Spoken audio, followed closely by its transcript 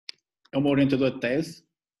é um orientador de tese,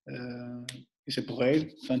 isso é porreiro.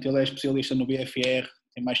 Portanto, ele é especialista no BFR,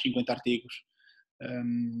 tem mais de 50 artigos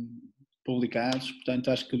publicados,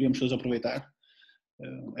 portanto acho que devíamos todos aproveitar.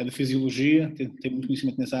 É de fisiologia, tem muito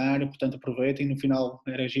conhecimento nessa área, portanto aproveitem. No final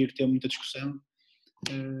era giro ter muita discussão,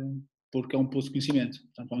 porque é um poço de conhecimento.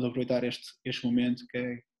 Portanto, vamos aproveitar este momento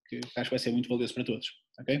que acho que vai ser muito valioso para todos.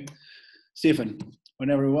 Ok? Stephen,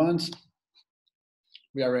 whenever you want,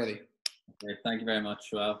 we are ready. Okay, thank you very much,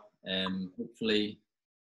 Joel. Hopefully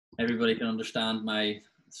everybody can understand my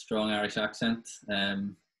strong Irish accent.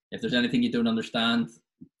 If there's anything you don't understand,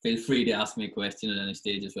 feel free to ask me a question at any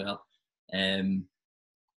stage as well.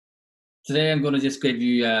 Today I'm going to just give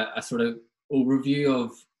you a sort of overview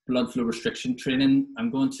of blood flow restriction training.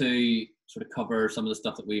 I'm going to sort of cover some of the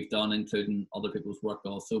stuff that we've done, including other people's work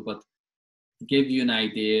also, but to give you an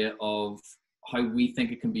idea of how we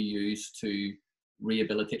think it can be used to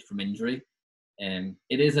rehabilitate from injury.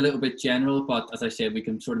 It is a little bit general, but as I said, we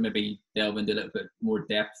can sort of maybe delve into a little bit more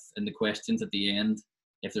depth in the questions at the end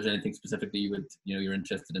if there's anything specific that you're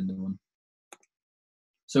interested in knowing.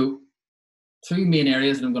 So, two main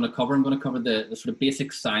areas that I'm going to cover. I'm going to cover the sort of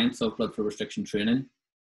basic science of blood flow restriction training,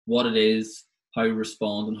 what it is, how we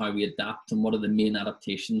respond and how we adapt, and what are the main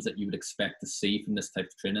adaptations that you would expect to see from this type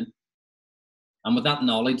of training. And with that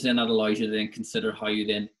knowledge, then that allows you to then consider how you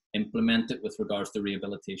then implement it with regards to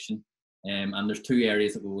rehabilitation. And there's two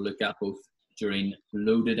areas that we will look at, both during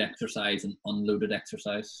loaded exercise and unloaded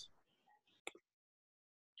exercise.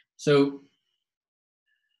 So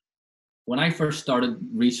when I first started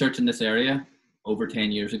researching this area over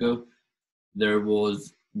 10 years ago, there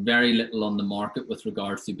was very little on the market with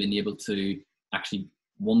regards to being able to actually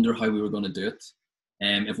wonder how we were going to do it.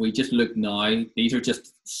 If we just look now, these are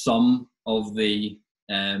just some of the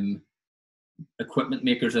equipment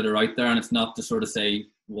makers that are out there, and it's not to sort of say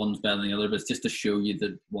one's better than the other, but it's just to show you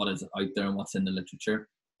that what is out there and what's in the literature.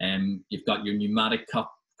 You've got your pneumatic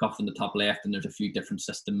cuff in the top left, and there's a few different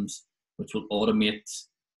systems which will automate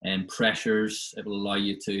pressures. It will allow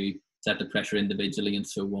you to set the pressure individually and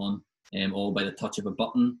so on, all by the touch of a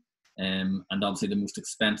button. And obviously the most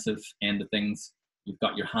expensive end of things, you've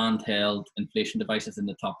got your handheld inflation devices in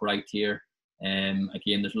the top right here.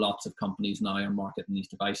 Again, there's lots of companies now are marketing these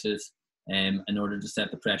devices. In order to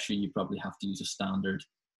set the pressure, you probably have to use a standard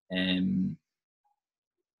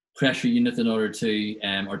pressure unit in order to,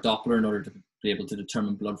 or Doppler in order to be able to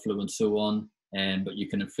determine blood flow and so on. But you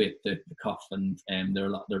can inflate the cuff, and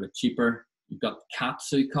they're a bit cheaper. You've got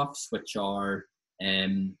Katsu cuffs, which are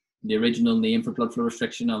the original name for blood flow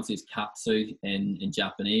restriction, obviously is Katsu in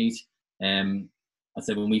Japanese. I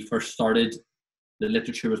said when we first started, the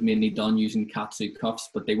literature was mainly done using Katsu cuffs,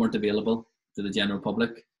 but they weren't available to the general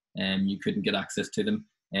public. You couldn't get access to them,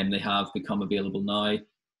 and they have become available now.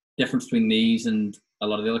 Difference between these and a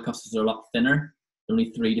lot of the other cuffs is they're a lot thinner. They're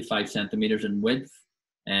only 3 to 5 centimeters in width,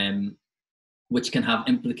 which can have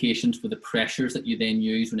implications for the pressures that you then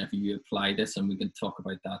use whenever you apply this, and we can talk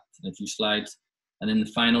about that in a few slides. And then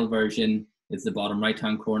the final version is the bottom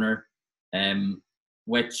right-hand corner,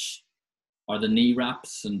 which are the knee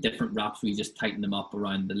wraps, and different wraps, we just tighten them up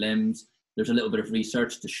around the limbs. There's a little bit of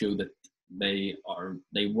research to show that they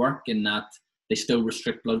work in that they still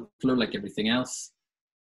restrict blood flow like everything else.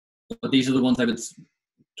 But these are the ones I would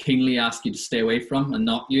keenly ask you to stay away from and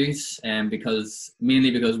not use,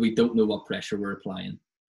 mainly because we don't know what pressure we're applying,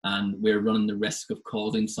 and we're running the risk of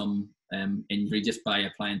causing some injury just by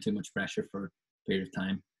applying too much pressure for a period of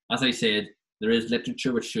time. As I said, there is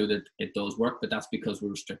literature which show that it does work, but that's because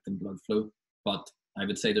we're restricting blood flow. But I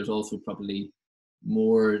would say there's also probably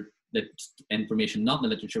more information not in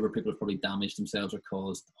the literature where people have probably damaged themselves or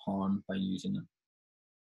caused harm by using them.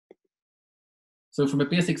 So from a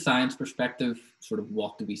basic science perspective, sort of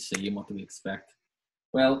what do we see and what do we expect?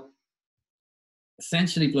 Well,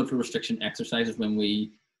 essentially blood flow restriction exercise is when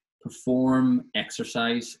we perform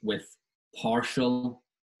exercise with partial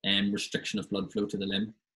restriction of blood flow to the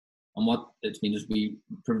limb. And what it means is we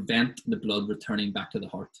prevent the blood returning back to the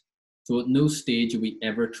heart. So at no stage are we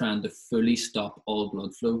ever trying to fully stop all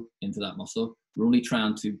blood flow into that muscle. We're only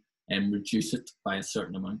trying to reduce it by a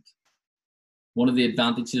certain amount. One of the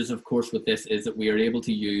advantages, of course, with this is that we are able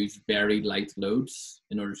to use very light loads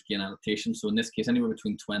in order to gain adaptation. So in this case, anywhere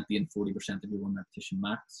between 20 and 40% of your 1 repetition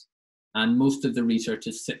max. And most of the research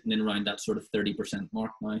is sitting in around that sort of 30%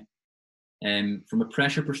 mark now. From a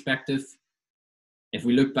pressure perspective, if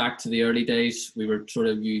we look back to the early days, we were sort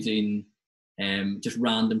of using just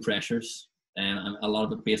random pressures, and a lot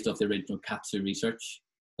of it based off the original Katsu research.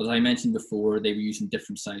 As I mentioned before, they were using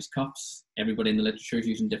different size cuffs. Everybody in the literature is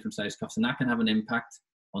using different size cuffs, and that can have an impact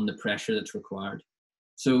on the pressure that's required.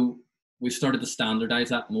 So we've started to standardize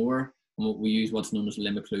that more. and we use what's known as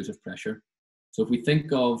limb occlusive pressure. So if we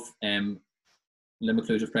think of limb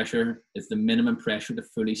occlusive pressure, it's the minimum pressure to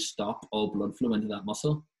fully stop all blood flow into that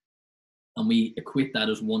muscle, and we equate that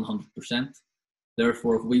as 100%.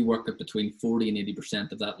 Therefore, if we work at between 40 and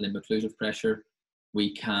 80% of that limb occlusive pressure,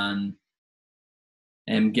 we can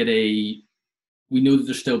we know that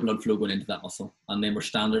there's still blood flow going into that muscle, and then we're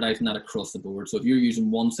standardizing that across the board. So if you're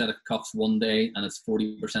using one set of cuffs one day and it's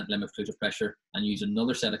 40% limb occlusive pressure, and use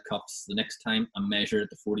another set of cuffs the next time and measure at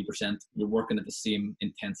the 40%, you're working at the same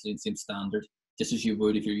intensity and same standard, just as you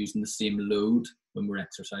would if you're using the same load when we're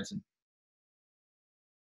exercising.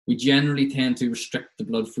 We generally tend to restrict the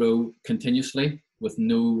blood flow continuously with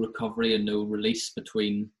no recovery and no release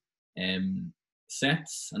between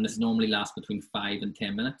sets, and this normally lasts between 5 and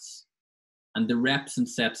 10 minutes. And the reps and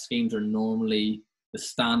set schemes are normally the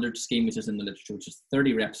standard scheme, which is in the literature, which is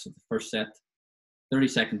 30 reps of the first set, 30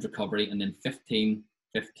 seconds recovery, and then 15,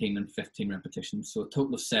 15, and 15 repetitions. So a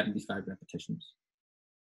total of 75 repetitions.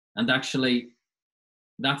 And actually,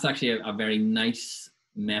 that's actually a very nice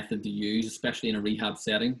method to use, especially in a rehab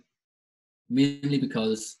setting, mainly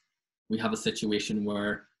because we have a situation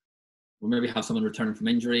where we maybe have someone returning from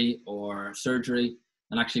injury or surgery,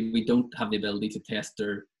 and actually we don't have the ability to test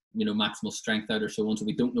their maximal strength out or so on, so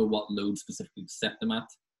we don't know what load specifically to set them at.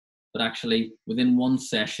 But actually, within one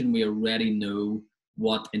session, we already know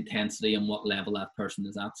what intensity and what level that person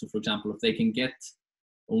is at. So for example, if they can get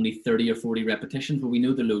only 30 or 40 repetitions, but we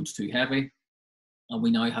know the load's too heavy, and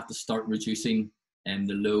we now have to start reducing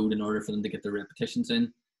the load in order for them to get their repetitions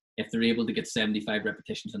in. If they're able to get 75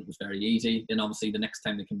 repetitions and it was very easy, then obviously the next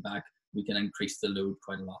time they come back, we can increase the load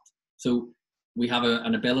quite a lot. So we have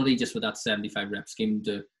an ability just with that 75 rep scheme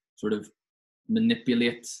to sort of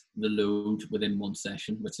manipulate the load within one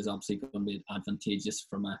session, which is obviously going to be advantageous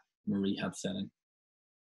from a rehab setting.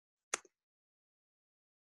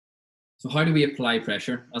 So how do we apply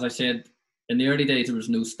pressure? As I said, in the early days, there was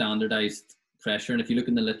no standardized pressure. And if you look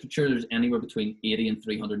in the literature, there's anywhere between 80 and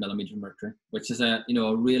 300 millimeters of mercury, which is a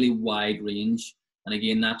really wide range. And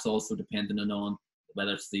again, that's also dependent on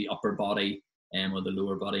whether it's the upper body or the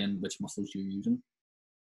lower body and which muscles you're using.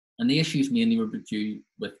 And the issues mainly were due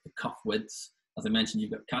with the cuff widths. As I mentioned,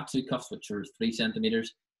 you've got Katsu cuffs, which are 3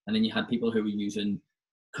 centimeters. And then you had people who were using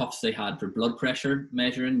cuffs they had for blood pressure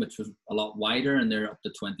measuring, which was a lot wider, and they're up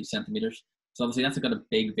to 20 centimeters. So obviously that's got a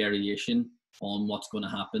big variation on what's going to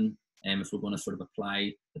happen if we're going to sort of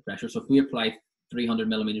apply the pressure. So if we apply 300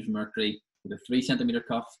 millimeters of mercury with a 3 centimeter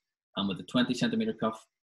cuff and with a 20 centimeter cuff,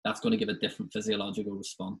 that's going to give a different physiological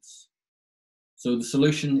response. So the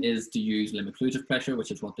solution is to use limb occlusive pressure, which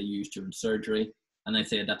is what they use during surgery. And I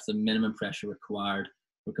say that's the minimum pressure required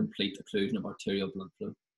for complete occlusion of arterial blood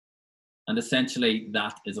flow. And essentially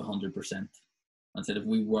that is 100%. And so if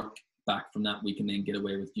we work back from that, we can then get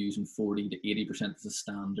away with using 40 to 80% as a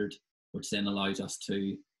standard, which then allows us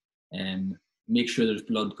to make sure there's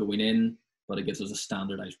blood going in, but it gives us a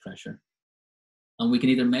standardized pressure. And we can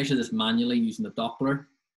either measure this manually using the Doppler,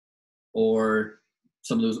 or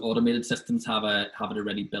some of those automated systems have it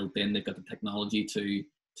already built in. They've got the technology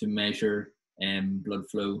to measure blood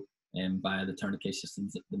flow via the tourniquet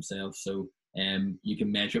systems themselves. So you can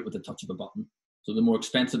measure it with the touch of a button. So the more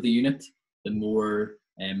expensive the unit, the more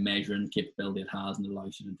measuring capability it has, and it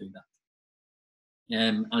allows you to do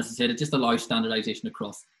that. As I said, it just allows standardization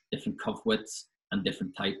across different cuff widths and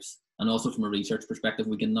different types. And also from a research perspective,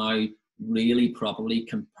 we can now really properly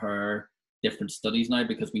compare different studies now,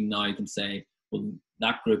 because we now can say, well,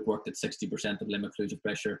 that group worked at 60% of limb occlusive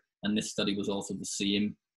pressure, and this study was also the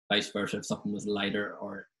same. Vice versa, if something was lighter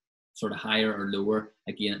or sort of higher or lower,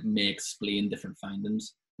 again, it may explain different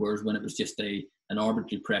findings. Whereas when it was just an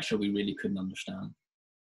arbitrary pressure, we really couldn't understand.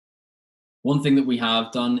 One thing that we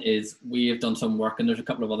have done is we have done some work, and there's a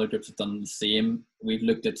couple of other groups that have done the same. We've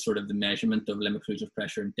looked at sort of the measurement of limb occlusive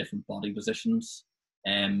pressure in different body positions.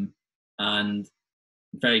 And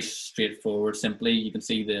very straightforward, simply, you can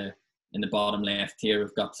see in the bottom left here,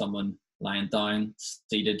 we've got someone lying down,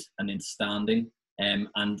 seated, and then standing.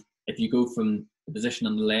 And if you go from the position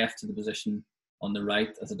on the left to the position on the right,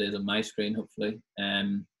 as it is on my screen, hopefully,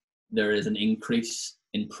 there is an increase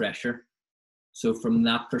in pressure. So from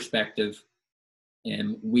that perspective,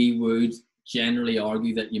 we would generally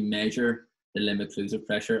argue that you measure the limb occlusive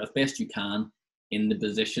pressure as best you can in the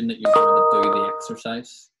position that you're going to do the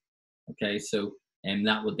exercise. Okay, so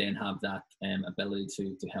that would then have that ability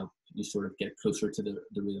to help you sort of get closer to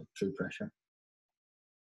the real true pressure.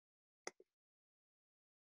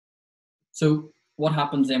 So what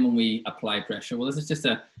happens then when we apply pressure? Well, this is just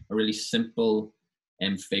a really simple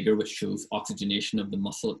figure which shows oxygenation of the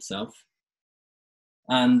muscle itself.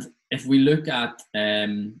 And if we look at,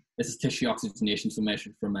 this is tissue oxygenation, so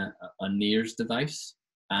measured from a NIRS device,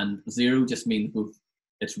 and 0 just means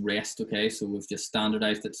it's rest, okay? So we've just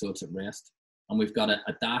standardized it so it's at rest. And we've got a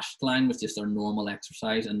dashed line, which is our normal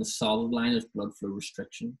exercise, and the solid line is blood flow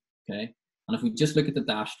restriction, okay? And if we just look at the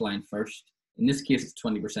dashed line first, in this case, it's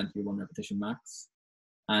 20% of your 1 repetition max.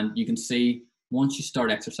 And you can see once you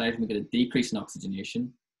start exercising, we get a decrease in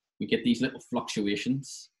oxygenation. We get these little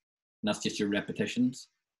fluctuations, and that's just your repetitions.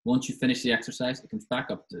 Once you finish the exercise, it comes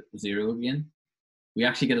back up to 0 again. We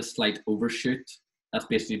actually get a slight overshoot. That's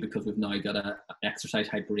basically because we've now got a exercise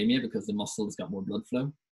hyperemia because the muscle has got more blood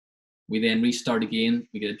flow. We then restart again,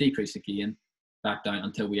 we get a decrease again, back down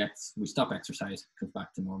until we stop exercise, it comes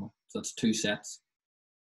back to normal. So that's 2 sets.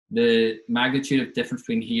 The magnitude of difference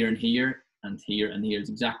between here and here and here and here is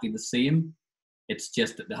exactly the same. It's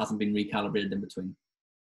just that it hasn't been recalibrated in between.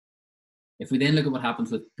 If we then look at what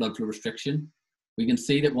happens with blood flow restriction, we can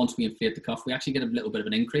see that once we inflate the cuff, we actually get a little bit of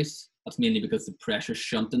an increase. That's mainly because the pressure is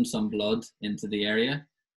shunting some blood into the area.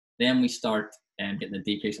 Then we start getting a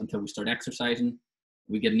decrease until we start exercising.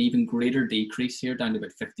 We get an even greater decrease here, down to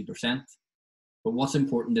about 50%. But what's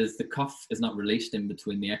important is the cuff is not released in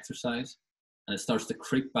between the exercise, and it starts to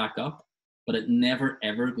creep back up, but it never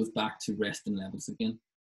ever goes back to resting levels again.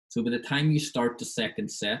 So by the time you start the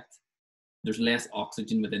second set, there's less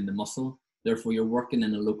oxygen within the muscle. Therefore, you're working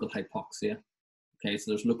in a local hypoxia. Okay,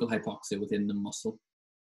 so there's local hypoxia within the muscle.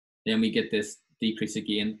 Then we get this decrease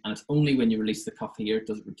again, and it's only when you release the cuff here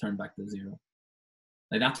does it return back to 0.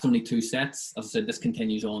 Now that's only 2 sets. As I said, this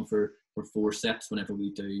continues on for 4 sets whenever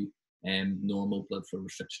we do normal blood flow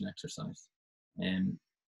restriction exercise. And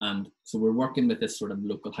so we're working with this sort of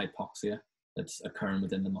local hypoxia that's occurring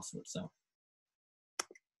within the muscle itself.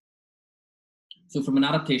 So from an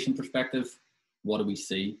adaptation perspective, what do we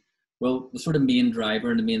see? Well, the sort of main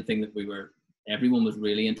driver and the main thing that everyone was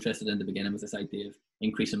really interested in the beginning was this idea of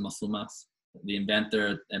increasing muscle mass. The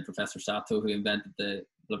inventor and Professor Sato, who invented the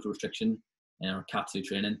blood flow restriction or Katsu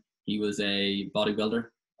training, he was a bodybuilder,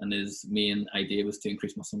 and his main idea was to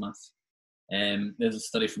increase muscle mass. There's a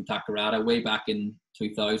study from Takarada way back in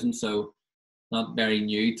 2000, so not very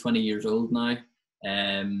new, 20 years old now,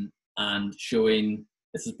 and showing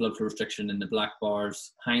this is blood flow restriction in the black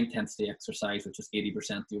bars, high intensity exercise, which is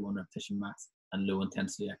 80% of your 1 repetition max, and low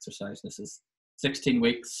intensity exercise. This is 16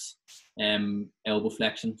 weeks, elbow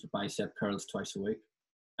flexion, so bicep curls twice a week.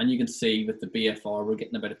 And you can see with the BFR, we're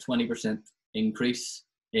getting about a 20% increase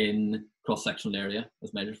in cross-sectional area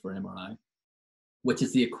as measured for MRI, which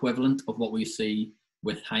is the equivalent of what we see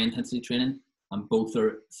with high intensity training, and both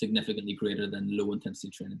are significantly greater than low intensity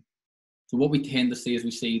training. So what we tend to see is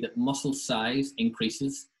we see that muscle size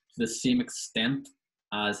increases to the same extent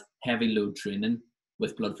as heavy load training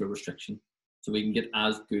with blood flow restriction. So we can get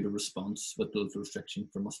as good a response with blood flow restriction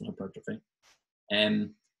for muscle hypertrophy.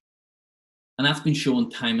 And that's been shown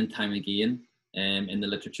time and time again in the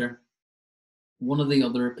literature. One of the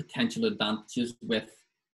other potential advantages with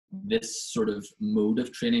this sort of mode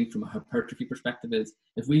of training from a hypertrophy perspective is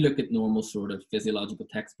if we look at normal sort of physiological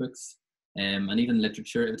textbooks and even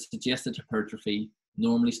literature, it suggests that hypertrophy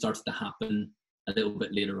normally starts to happen a little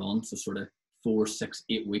bit later on, so sort of 4, 6,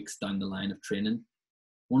 8 weeks down the line of training.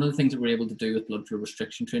 One of the things that we're able to do with blood flow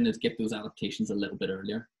restriction training is get those adaptations a little bit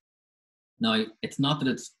earlier. Now, it's not that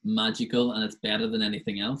it's magical and it's better than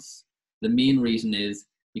anything else. The main reason is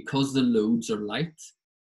because the loads are light,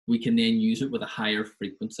 we can then use it with a higher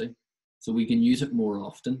frequency. So we can use it more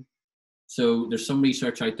often. So there's some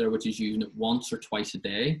research out there which is using it once or twice a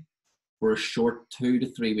day for a short 2 to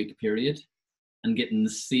 3 week period and getting the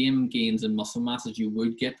same gains in muscle mass as you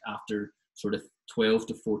would get after sort of 12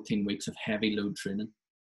 to 14 weeks of heavy load training.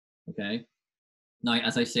 Okay. Now,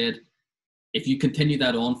 as I said, if you continue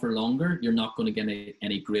that on for longer, you're not going to get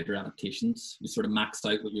any greater adaptations. You sort of maxed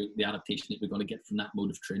out what the adaptation that you're going to get from that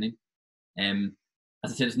mode of training.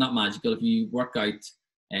 As I said, it's not magical. If you work out,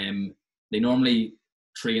 they normally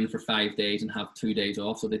train for 5 days and have 2 days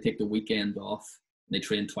off. So they take the weekend off and they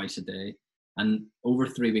train twice a day. And over a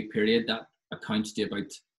 3 week period, that accounts to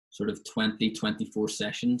about sort of 20, 24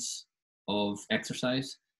 sessions of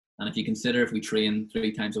exercise. And if you consider if we train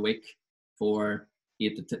 3 times a week for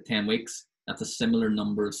 8 to 10 weeks, that's a similar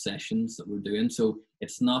number of sessions that we're doing. So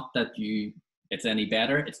it's not that it's any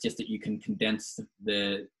better, it's just that you can condense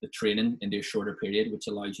the training into a shorter period, which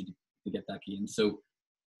allows you to get that gain. So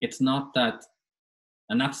it's not that,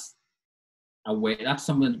 and that's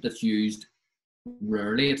something that's used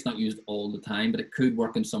rarely. It's not used all the time, but it could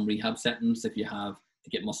work in some rehab settings if you have to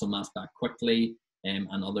get muscle mass back quickly and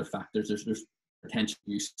other factors. There's potential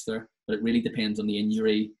use there, but it really depends on the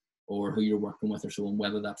injury or who you're working with or so on,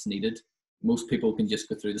 whether that's needed. most people can just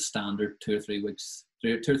go through the standard 2 or 3 weeks,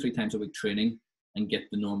 2 or 3 times a week training and get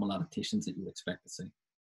the normal adaptations that you would expect to see.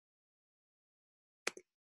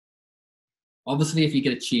 Obviously, if you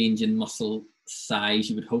get a change in muscle size,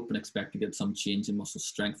 you would hope and expect to get some change in muscle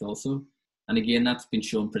strength also. And again, that's been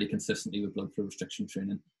shown pretty consistently with blood flow restriction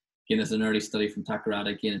training. Again, there's an early study from Takarada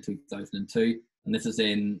again in 2002, and this is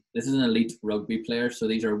an elite rugby player. So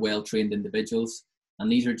these are well-trained individuals,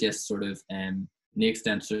 and these are just sort of knee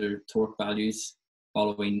extensor torque values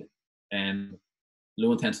following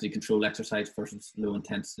low intensity control exercise versus low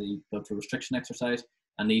intensity blood flow restriction exercise.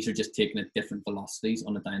 And these are just taken at different velocities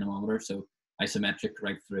on a dynamometer, so isometric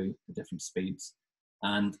right through the different speeds.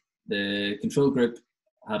 And the control group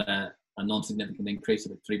had a non-significant increase,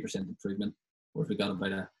 about 3% improvement, whereas we got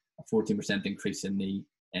about a 14% increase in the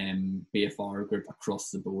BFR group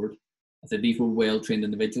across the board. I said these were well-trained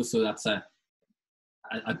individuals, so that's a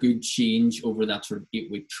good change over that sort of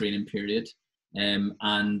 8-week training period.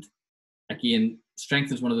 And again,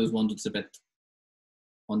 strength is one of those ones that's a bit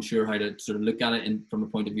unsure how to sort of look at it from a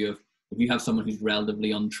point of view of, if you have someone who's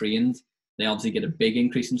relatively untrained, they obviously get a big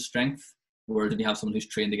increase in strength, whereas if you have someone who's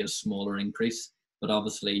trained, they get a smaller increase. But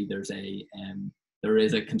obviously there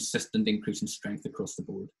is a consistent increase in strength across the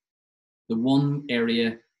board. The one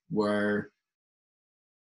area where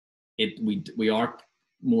we are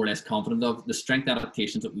more or less confident of, the strength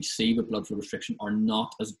adaptations that we see with blood flow restriction are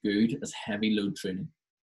not as good as heavy load training.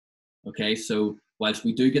 Okay, so whilst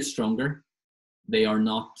we do get stronger, they are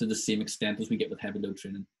not to the same extent as we get with heavy load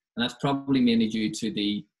training. And that's probably mainly due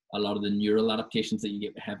to a lot of the neural adaptations that you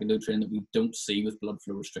get with heavy load training that we don't see with blood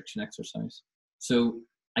flow restriction exercise. So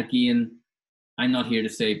again, I'm not here to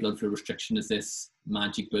say blood flow restriction is this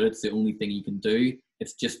magic bullet. It's the only thing you can do.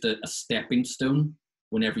 It's just a stepping stone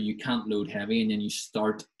whenever you can't load heavy, and then you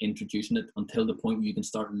start introducing it until the point where you can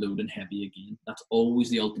start loading heavy again. That's always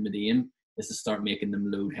the ultimate aim, is to start making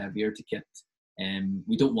them load heavier to get,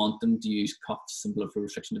 we don't want them to use cuffs and blood flow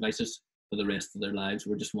restriction devices for the rest of their lives.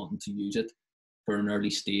 We're just wanting to use it for an early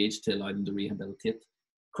stage to allow them to rehabilitate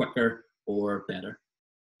quicker or better.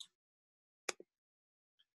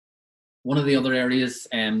 One of the other areas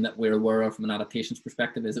that we're aware of from an adaptations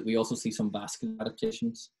perspective is that we also see some vascular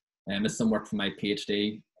adaptations. This is some work from my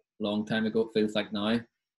PhD a long time ago, it feels like now.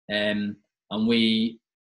 And we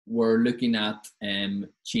were looking at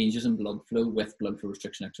changes in blood flow with blood flow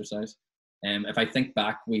restriction exercise. If I think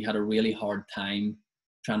back, we had a really hard time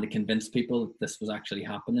trying to convince people that this was actually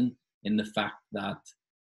happening, in the fact that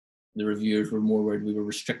the reviewers were more worried we were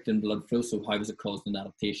restricting blood flow, so how was it causing an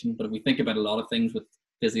adaptation? But if we think about a lot of things with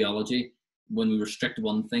physiology, when we restrict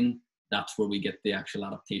one thing, that's where we get the actual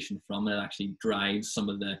adaptation from. It actually drives some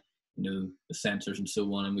of the sensors and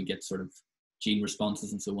so on, and we get sort of gene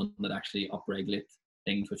responses and so on that actually upregulate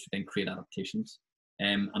things, which then create adaptations.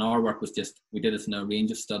 And our work was we did this in a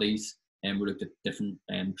range of studies, and we looked at different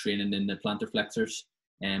training in the plantar flexors,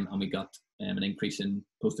 and we got an increase in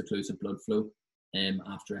post-occlusive blood flow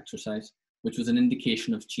after exercise, which was an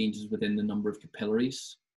indication of changes within the number of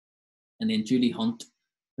capillaries. And then Julie Hunt,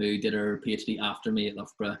 who did her PhD after me at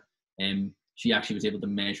Loughborough, she actually was able to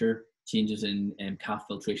measure changes in calf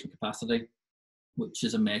filtration capacity, which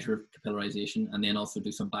is a measure of capillarization, and then also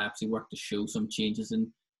do some biopsy work to show some changes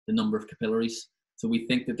in the number of capillaries. So we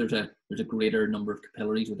think that there's a greater number of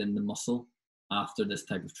capillaries within the muscle after this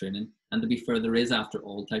type of training. And to be fair, there is after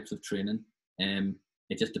all types of training.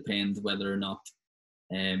 It just depends whether or not,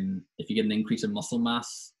 if you get an increase in muscle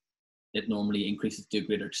mass, it normally increases to a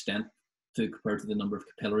greater extent compared to the number of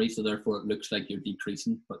capillaries. So therefore it looks like you're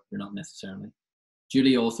decreasing, but you're not necessarily.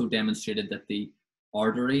 Julie also demonstrated that the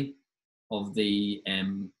artery of the,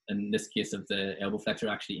 in this case of the elbow flexor,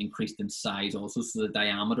 actually increased in size also. So the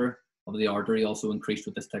diameter of the artery also increased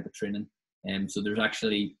with this type of training. So there's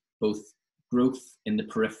actually both growth in the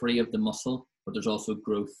periphery of the muscle, but there's also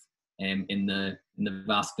growth in the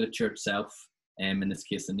vasculature itself, in this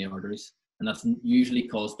case in the arteries. And that's usually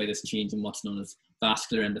caused by this change in what's known as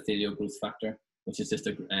vascular endothelial growth factor, which is just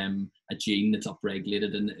a gene that's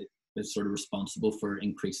upregulated and is sort of responsible for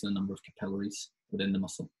increasing the number of capillaries within the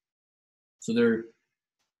muscle. So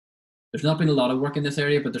there's not been a lot of work in this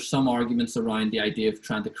area, but there's some arguments around the idea of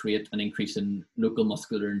trying to create an increase in local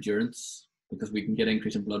muscular endurance, because we can get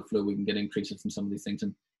increase in blood flow, we can get increases in some of these things,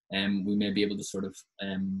 and we may be able to sort of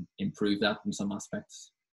improve that in some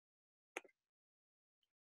aspects.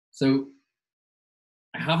 So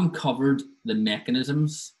I haven't covered the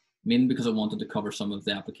mechanisms, mainly because I wanted to cover some of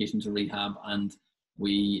the applications of rehab, and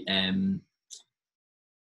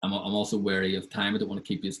I'm also wary of time. I don't want to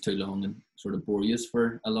keep you too long and sort of bore you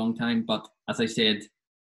for a long time. But as I said,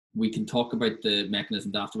 we can talk about the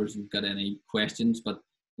mechanisms afterwards if you've got any questions. But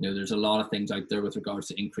You know, there's a lot of things out there with regards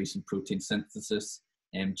to increase in protein synthesis,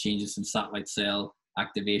 changes in satellite cell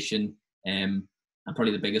activation, and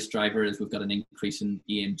probably the biggest driver is we've got an increase in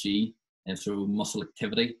EMG, and so muscle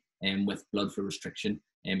activity, and with blood flow restriction,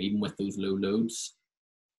 even with those low loads,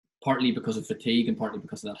 partly because of fatigue and partly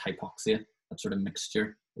because of that hypoxia. That sort of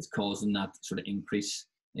mixture is causing that sort of increase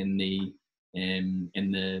in the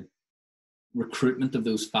recruitment of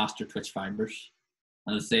those faster twitch fibers.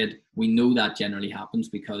 And as I said, we know that generally happens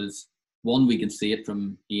because, one, we can see it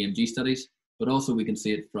from EMG studies, but also we can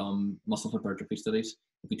see it from muscle hypertrophy studies.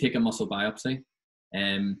 If we take a muscle biopsy,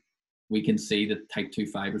 we can see that type 2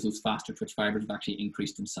 fibers, those faster twitch fibers, have actually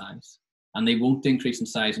increased in size. And they won't increase in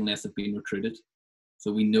size unless they've been recruited.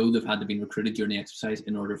 So we know they've had to be recruited during the exercise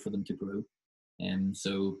in order for them to grow. There's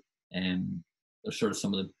sort of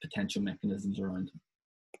some of the potential mechanisms around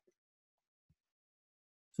it.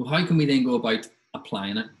 So how can we then go about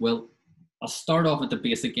applying it? Well, I'll start off at the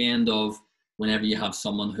basic end of whenever you have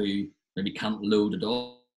someone who maybe can't load at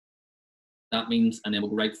all, that means, and then we'll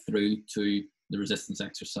go right through to the resistance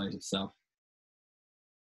exercise itself.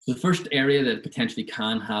 So the first area that potentially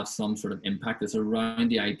can have some sort of impact is around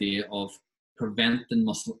the idea of preventing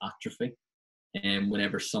muscle atrophy, and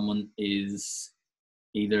whenever someone is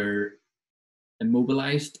either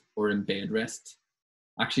immobilized or in bed rest.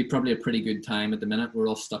 Actually, probably a pretty good time at the minute. We're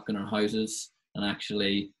all stuck in our houses, and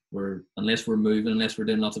actually unless we're moving, unless we're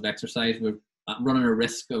doing lots of exercise, we're running a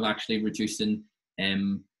risk of actually reducing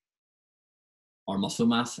our muscle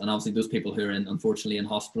mass. And obviously those people who are unfortunately in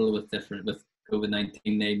hospital with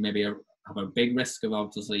COVID-19, they maybe have a big risk of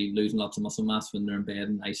obviously losing lots of muscle mass when they're in bed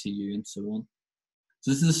in ICU and so on.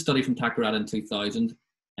 So this is a study from Takarada in 2000.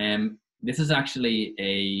 This is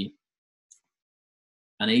actually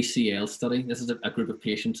an ACL study. This is a group of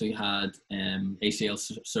patients who had ACL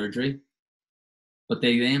surgery, but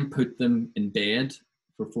they then put them in bed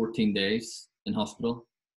for 14 days in hospital.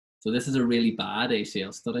 So this is a really bad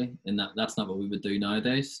ACL study, and that's not what we would do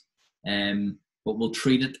nowadays. But we'll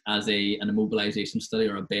treat it as an immobilization study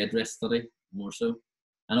or a bed rest study more so.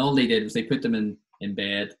 And all they did was they put them in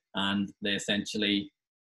bed, and they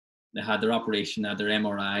had their operation, had their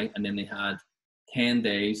MRI, and then they had 10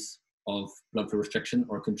 days of blood flow restriction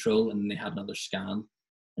or control, and then they had another scan.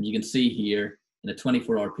 And you can see here in a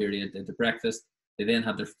 24-hour period, they had the breakfast. They then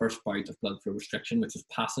had their first bout of blood flow restriction, which was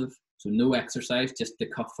passive, so no exercise, just the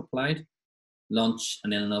cuff applied, lunch,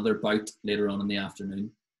 and then another bout later on in the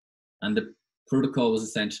afternoon. And the protocol was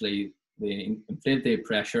essentially they inflated the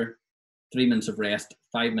pressure, 3 minutes of rest,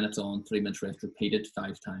 5 minutes on, 3 minutes rest, repeated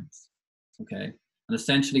 5 times. Okay, and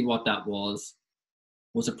essentially what that was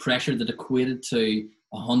a pressure that equated to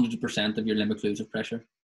 100% of your limb occlusive pressure.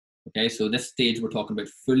 Okay, so this stage we're talking about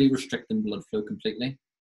fully restricting blood flow completely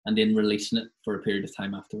and then releasing it for a period of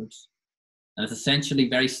time afterwards. And it's essentially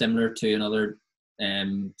very similar to another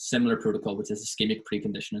similar protocol, which is ischemic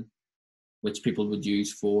preconditioning, which people would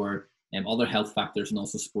use for other health factors and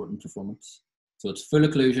also sport and performance. So it's full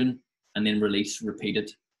occlusion and then release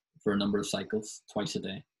repeated for a number of cycles, twice a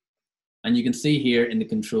day. And you can see here in the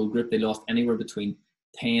control group, they lost anywhere between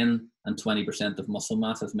 10 and 20% of muscle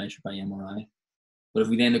mass as measured by MRI. But if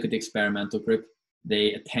we then look at the experimental group,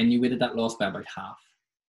 they attenuated that loss by about half.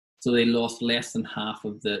 So they lost less than half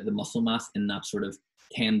of the muscle mass in that sort of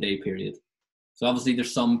 10-day period. So obviously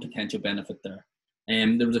there's some potential benefit there.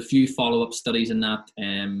 There was a few follow-up studies in that.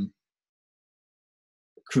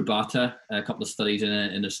 Krubata, a couple of studies in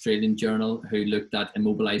an Australian journal who looked at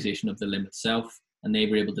immobilization of the limb itself, and they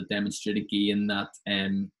were able to demonstrate again that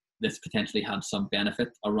this potentially had some benefit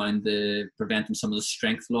around preventing some of the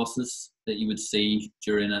strength losses that you would see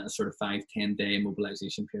during a sort of 5-10 day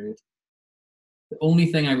immobilization period. The only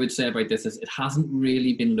thing I would say about this is it hasn't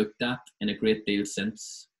really been looked at in a great deal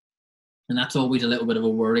since. And that's always a little bit of a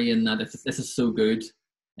worry in that if this is so good,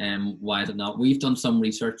 why is it not? We've done some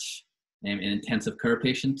research in intensive care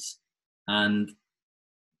patients, and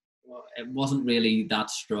it wasn't really that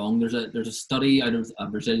strong. There's a study out of a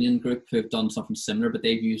Brazilian group who have done something similar, but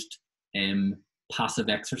they've used passive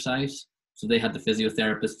exercise. So they had the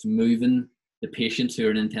physiotherapists moving the patients who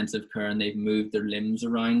are in intensive care, and they've moved their limbs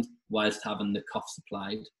around whilst having the cuffs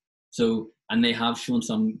applied. So, and they have shown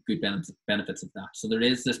some good benefits of that. So there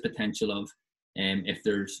is this potential of if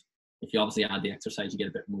you obviously add the exercise, you get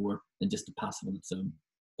a bit more than just the passive on its own.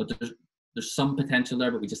 But there's some potential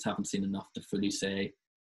there, but we just haven't seen enough to fully say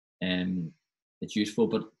it's useful.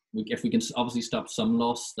 But if we can obviously stop some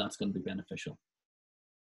loss, that's going to be beneficial.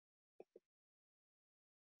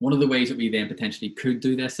 One of the ways that we then potentially could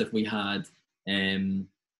do this, if we had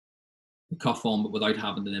the cuff on but without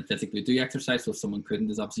having to then physically do exercise, so if someone couldn't,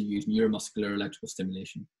 is obviously use neuromuscular electrical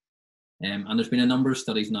stimulation. And there's been a number of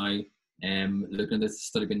studies now looking at this.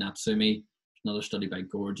 Study by Natsumi, another study by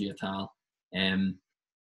Gorgi et al. And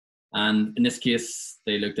in this case,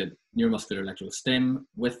 they looked at neuromuscular electrical stim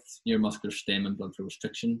with neuromuscular stim and blood flow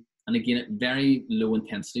restriction. And again, at very low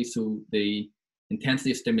intensity. So the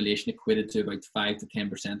intensity of stimulation equated to about 5 to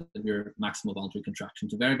 10% of your maximal voluntary contraction.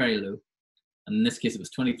 So very, very low. And in this case, it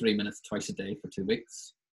was 23 minutes twice a day for 2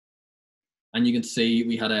 weeks. And you can see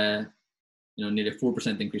we had nearly a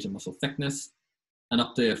 4% increase in muscle thickness and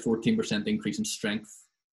up to a 14% increase in strength,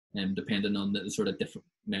 depending on the sort of different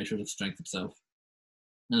measures of strength itself.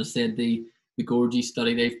 And as I said, the Gorgi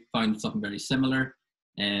study, they found something very similar.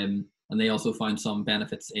 And they also found some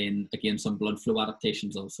benefits in, again, some blood flow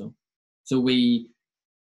adaptations also. So we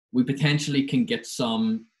potentially can get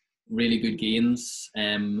some really good gains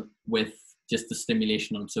with just the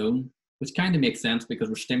stimulation on its own, which kind of makes sense because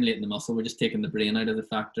we're stimulating the muscle. We're just taking the brain out of the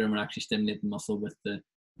factor and we're actually stimulating the muscle with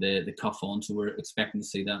the cuff on. So we're expecting to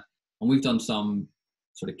see that. And we've done some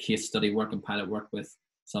sort of case study work and pilot work with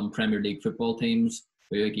some Premier League football teams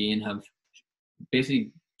who again have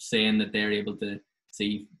basically saying that they're able to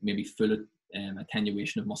see maybe full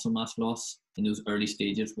attenuation of muscle mass loss in those early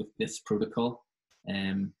stages with this protocol.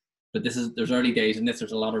 But there's early days in this.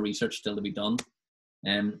 There's a lot of research still to be done.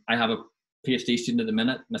 I have a PhD student at the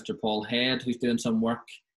minute, Mr. Paul Head, who's doing some work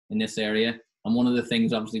in this area. And one of the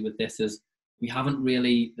things obviously with this is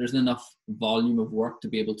there isn't enough volume of work to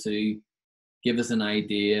be able to give us an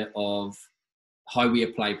idea of how we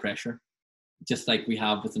apply pressure, just like we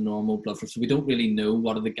have with the normal blood flow. So we don't really know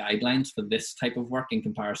what are the guidelines for this type of work in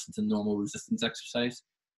comparison to normal resistance exercise.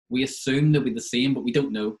 We assume they'll be the same, but we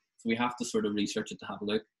don't know. So we have to sort of research it to have a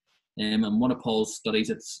look. And one of Paul's studies,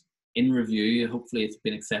 it's in review, hopefully it's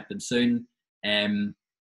been accepted soon,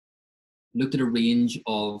 looked at a range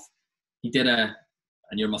of, he did a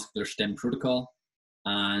neuromuscular stim protocol,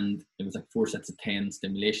 and it was like 4 sets of 10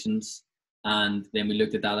 stimulations. And then we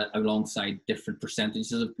looked at that alongside different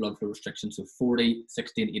percentages of blood flow restriction. So 40,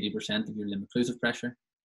 60 and 80% of your limb occlusive pressure.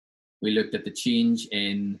 We looked at the change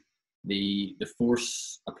in the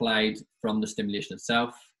force applied from the stimulation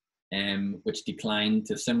itself, which declined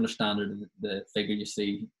to a similar standard to the figure you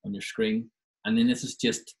see on your screen. And then this is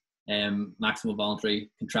just maximal voluntary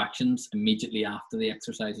contractions immediately after the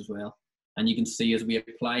exercise as well. And you can see as we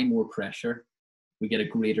apply more pressure, we get a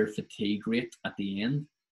greater fatigue rate at the end.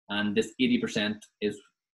 And this 80% is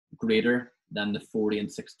greater than the 40 and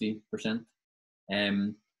 60%.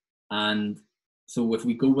 And so if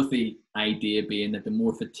we go with the idea being that the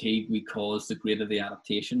more fatigue we cause, the greater the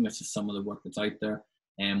adaptation, which is some of the work that's out there,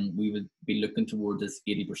 we would be looking toward this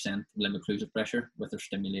 80% limb occlusive pressure with our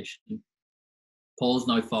stimulation. Paul's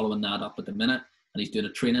now following that up at the minute, and he's doing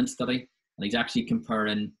a training study, and he's actually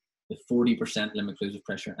comparing the 40% limb occlusive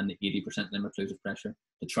pressure and the 80% limb occlusive pressure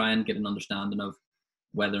to try and get an understanding of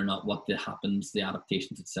whether or not the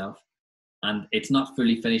adaptations itself. And it's not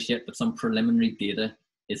fully finished yet, but some preliminary data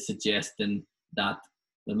is suggesting that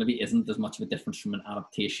there maybe isn't as much of a difference from an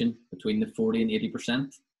adaptation between the 40 and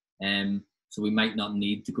 80%. So we might not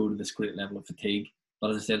need to go to this great level of fatigue.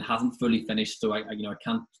 But as I said, it hasn't fully finished, so I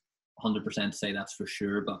can't 100% say that's for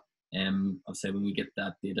sure. But I'll say when we get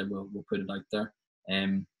that data, we'll put it out there.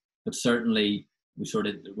 But certainly,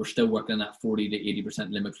 we're still working on that 40 to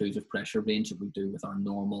 80% limb occlusive pressure range that we do with our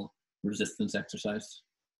normal resistance exercise.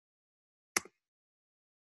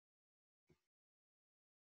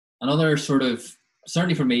 Another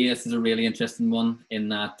certainly for me, this is a really interesting one in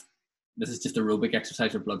that this is just aerobic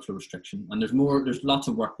exercise or blood flow restriction. And there's lots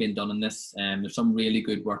of work being done on this. There's some really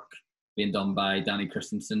good work being done by Danny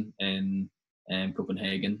Christensen in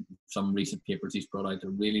Copenhagen. Some recent papers he's brought out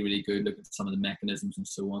are really, really good. Look at some of the mechanisms and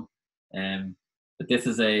so on. But this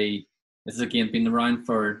is again been around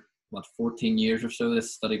for 14 years or so.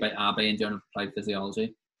 This study by Abbey in Journal of Applied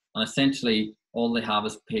Physiology, and essentially all they have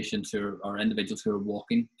is patients who are individuals who are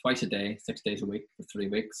walking twice a day, 6 days a week for 3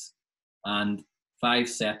 weeks, and 5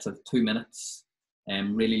 sets of 2 minutes,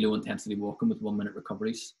 really low intensity walking with 1 minute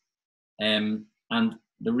recoveries. And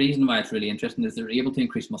the reason why it's really interesting is they're able to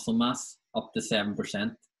increase muscle mass up to 7%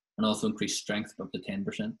 and also increase strength up to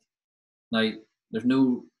 10%. Now,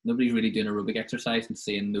 nobody's really doing aerobic exercise and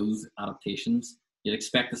seeing those adaptations. You'd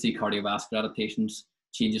expect to see cardiovascular adaptations,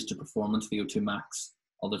 changes to performance, VO2 max,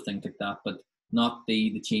 other things like that, but not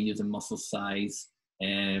the changes in muscle size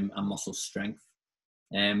and muscle strength.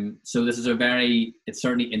 So this is it's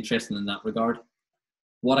certainly interesting in that regard.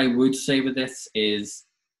 What I would say with this is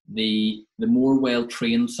the more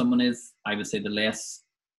well-trained someone is, I would say the less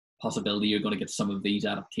possibility you're going to get some of these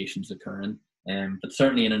adaptations occurring. But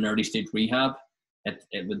certainly in an early stage rehab,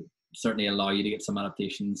 it would certainly allow you to get some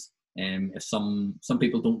adaptations If some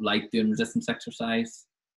people don't like doing resistance exercise,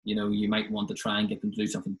 you know, you might want to try and get them to do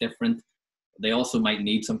something different. They also might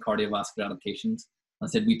need some cardiovascular adaptations. I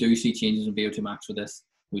said we do see changes in VO2 max with this.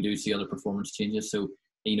 We do see other performance changes, so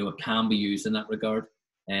you know it can be used in that regard.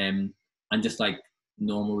 And just like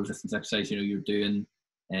normal resistance exercise, you know, you're doing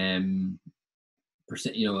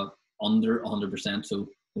under 100%, so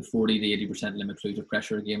the 40 to 80% limit occlusive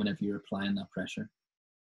pressure again whenever you're applying that pressure.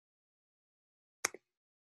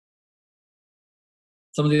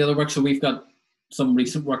 Some of the other work, so we've got some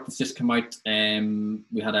recent work that's just come out.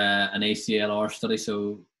 We had an ACLR study,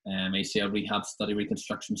 so ACL rehab study,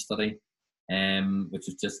 reconstruction study, which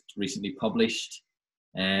was just recently published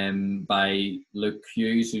by Luke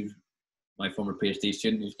Hughes, who's my former PhD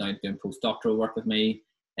student, who's now doing postdoctoral work with me.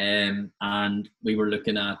 And we were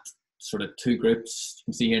looking at sort of two groups. You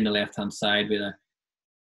can see here on the left-hand side, we had a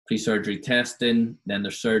pre-surgery testing, then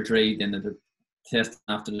their surgery, then the test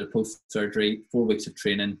after the post-surgery, 4 weeks of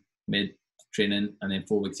training, mid-training, and then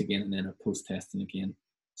 4 weeks again, and then a post-testing again.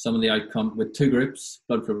 Some of the outcome with two groups,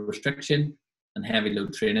 blood flow restriction and heavy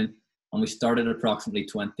load training. And we started approximately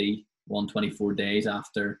 24 days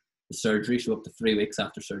after the surgery, so up to 3 weeks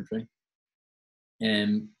after surgery.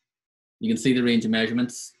 You can see the range of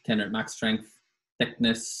measurements: tendon at max strength,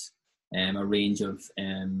 thickness, a range of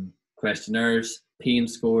questionnaires, pain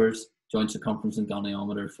scores, joint circumference and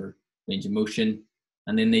goniometer for range of motion.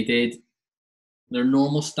 And then they did their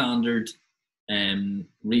normal standard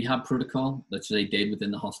rehab protocol that they did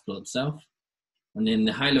within the hospital itself. And then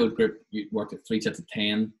the high load group worked at 3 sets of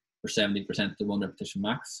 10 for 70% to 1 repetition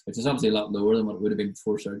max, which is obviously a lot lower than what it would have been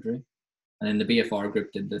before surgery. And then the BFR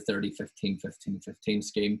group did the 30, 15, 15, 15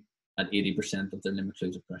 scheme at 80% of their limit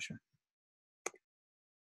occlusive pressure.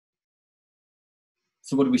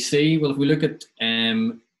 So what do we see? Well, if we look at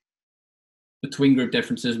between group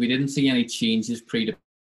differences, we didn't see any changes pre to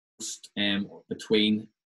post between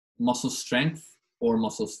muscle strength or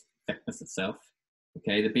muscle thickness itself.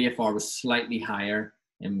 Okay, the BFR was slightly higher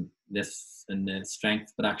in the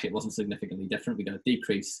strength, but actually it wasn't significantly different. We got a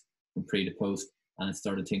decrease from pre to post, and it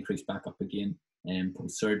started to increase back up again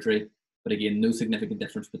post surgery. But again, no significant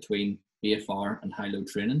difference between BFR and high load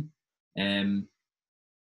training. And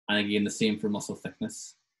again, the same for muscle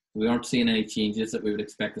thickness. We aren't seeing any changes that we would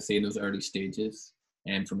expect to see in those early stages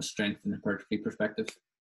from a strength and hypertrophy perspective.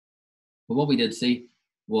 But what we did see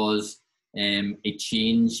was a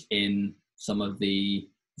change in some of the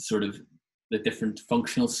sort of the different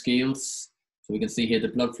functional scales. So we can see here the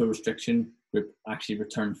blood flow restriction group actually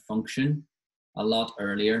returned function a lot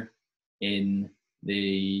earlier in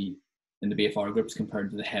the BFR groups compared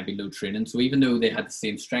to the heavy load training. So even though they had the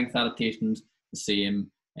same strength adaptations, the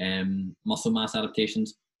same muscle mass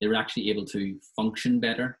adaptations, they were actually able to function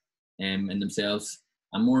better in themselves.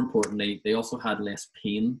 And more importantly, they also had less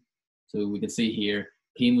pain. So we can see here,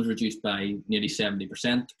 pain was reduced by nearly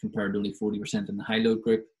 70% compared to only 40% in the high load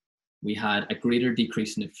group. We had a greater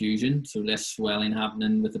decrease in effusion, so less swelling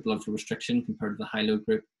happening with the blood flow restriction compared to the high load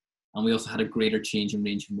group. And we also had a greater change in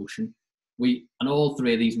range of motion. And all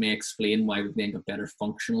three of these may explain why we've then got better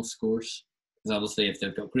functional scores. Because obviously if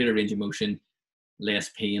they've got greater range of motion, less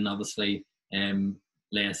pain, obviously,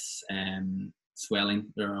 less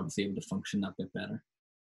swelling, they're obviously able to function that bit better.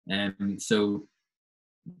 So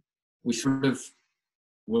we sort of,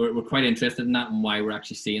 we're quite interested in that and why we're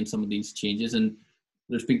actually seeing some of these changes. And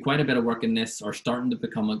there's been quite a bit of work in this, or starting to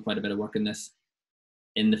become quite a bit of work in this,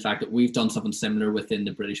 in the fact that we've done something similar within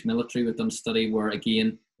the British military. We've done a study where,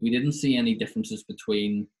 again, we didn't see any differences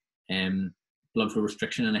between blood flow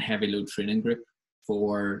restriction and a heavy load training group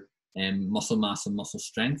for muscle mass and muscle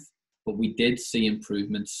strength, but we did see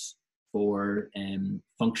improvements for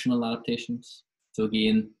functional adaptations. So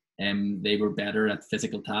again, they were better at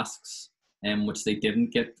physical tasks, which they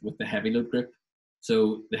didn't get with the heavy load group.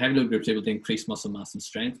 So the heavy load group is able to increase muscle mass and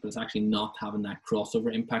strength, but it's actually not having that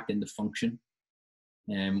crossover impact in the function,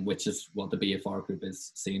 which is what the BFR group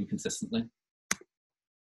is seeing consistently.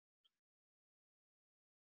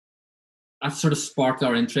 That sort of sparked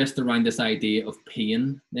our interest around this idea of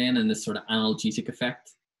pain then, and this sort of analgesic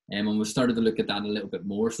effect. And we started to look at that a little bit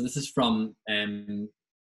more. So this is from the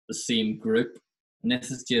same group, and this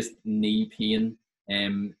is just knee pain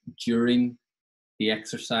during the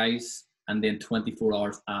exercise and then 24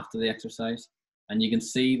 hours after the exercise. And you can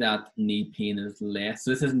see that knee pain is less.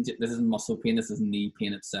 So this isn't muscle pain, this is knee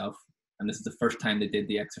pain itself. And this is the first time they did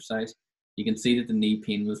the exercise. You can see that the knee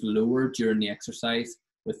pain was lower during the exercise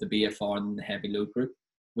with the BFR than the heavy load group,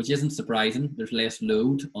 which isn't surprising. There's less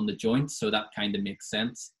load on the joints, so that kind of makes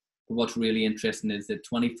sense. But what's really interesting is that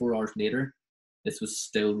 24 hours later, this was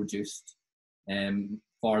still reduced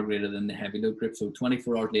far greater than the heavy load group. So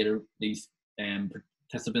 24 hours later, these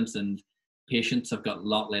participants and patients have got a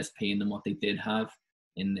lot less pain than what they did have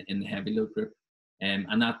in the heavy load group.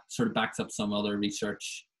 And that sort of backs up some other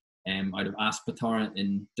research out of Aspetar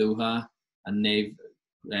in Doha, and they've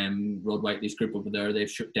Rod Whiteley's group over there,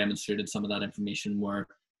 they've demonstrated some of that information where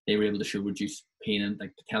they were able to show reduced pain and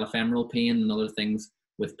like patellofemoral pain and other things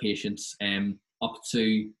with patients up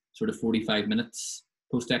to sort of 45 minutes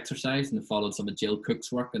post-exercise, and they followed some of Jill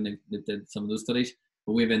Cook's work, and they did some of those studies.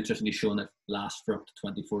 But we've interestingly shown it lasts for up to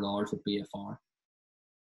 24 hours with BFR.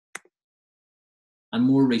 And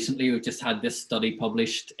more recently, we've just had this study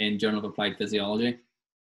published in Journal of Applied Physiology.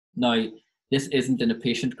 Now, this isn't in a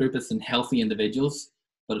patient group, it's in healthy individuals,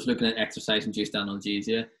 but it's looking at exercise-induced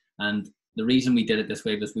analgesia. And the reason we did it this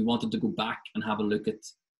way was we wanted to go back and have a look at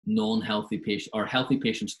non-healthy patients, or healthy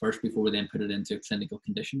patients first, before we then put it into a clinical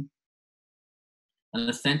condition. And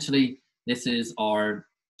essentially, this is our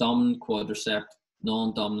dominant quadricep,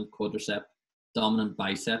 non-dominant quadricep, dominant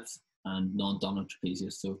biceps, and non-dominant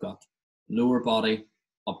trapezius. So we've got lower body,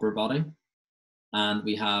 upper body, and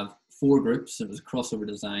we have 4 groups. It was a crossover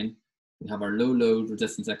design. We have our low load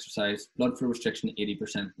resistance exercise, blood flow restriction at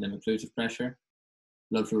 80% limb occlusive pressure,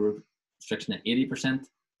 blood flow restriction at 80%,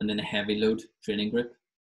 and then a heavy load training group.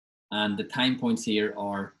 And the time points here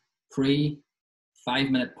are pre,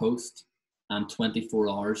 5-minute post, and 24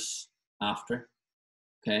 hours after.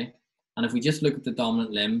 Okay. And if we just look at the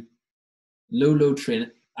dominant limb, low load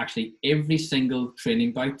training, actually every single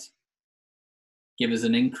training bout gives us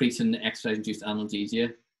an increase in exercise-induced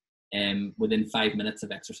analgesia within 5 minutes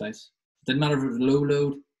of exercise. It didn't matter if it was low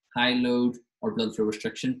load, high load, or blood flow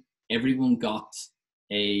restriction. Everyone got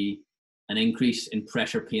an increase in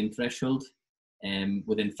pressure pain threshold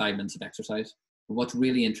within 5 minutes of exercise. But what's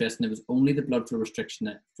really interesting, it was only the blood flow restriction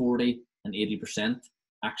at 40 and 80%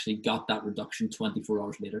 actually got that reduction 24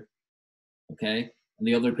 hours later. Okay, and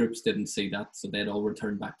the other groups didn't see that, so they'd all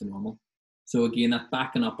returned back to normal. So again, that's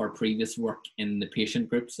backing up our previous work in the patient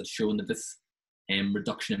groups that's showing that this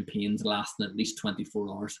reduction in pains lasting at least 24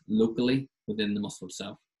 hours locally within the muscle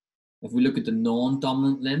itself. If we look at the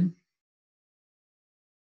non-dominant limb,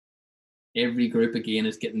 every group again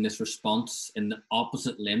is getting this response in the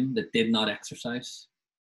opposite limb that did not exercise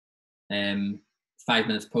 5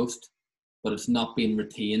 minutes post, but it's not being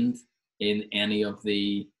retained in any of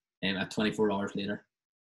the at 24 hours later.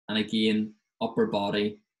 And again, upper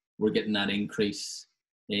body, we're getting that increase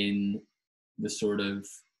in the sort of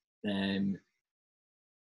in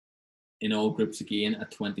all groups again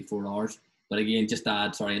at 24 hours. But again, just to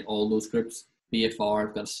add, sorry, in all those groups, BFR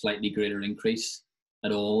have got a slightly greater increase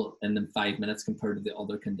at all in the 5 minutes compared to the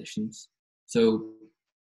other conditions. So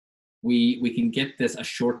we can get this a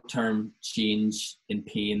short-term change in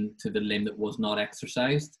pain to the limb that was not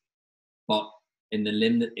exercised, but in the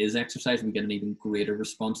limb that is exercised, we get an even greater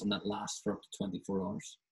response, and that lasts for up to 24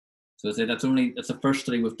 hours. So I say that's the first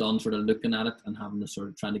study we've done, sort of looking at it and having to sort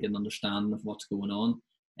of trying to get an understanding of what's going on.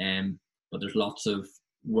 But there's lots of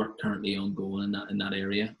work currently ongoing in that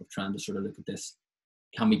area of trying to sort of look at this.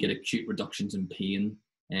 Can we get acute reductions in pain,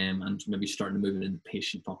 and maybe starting to move it into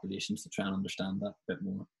patient populations to try and understand that a bit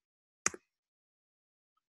more.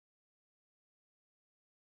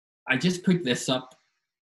 I just picked this up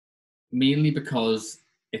mainly because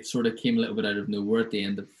it sort of came a little bit out of nowhere at the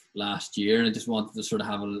end of last year, and I just wanted to sort of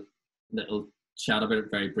have a little chat about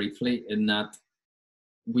it very briefly, in that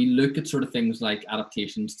we look at sort of things like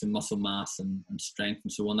adaptations to muscle mass and strength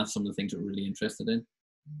and so on. That's some of the things that we're really interested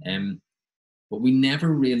in. But we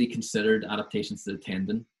never really considered adaptations to the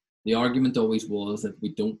tendon. The argument always was that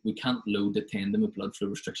we can't load the tendon with blood flow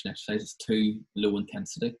restriction exercise. It's too low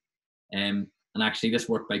intensity. And actually this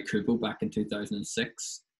work by Kubo back in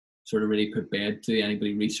 2006 sort of really put bed to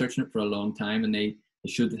anybody researching it for a long time, and they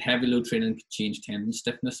showed that heavy load training could change tendon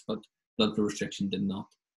stiffness, but blood flow restriction did not.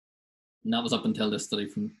 And that was up until this study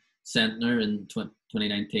from Centner in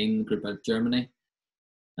 2019, a group out of Germany.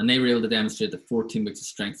 And they were able to demonstrate that 14 weeks of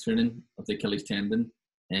strength training of the Achilles tendon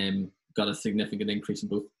got a significant increase in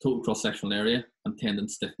both total cross-sectional area and tendon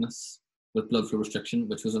stiffness with blood flow restriction,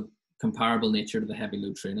 which was a comparable nature to the heavy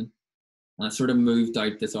load training. And it sort of moved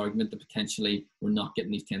out this argument that potentially we're not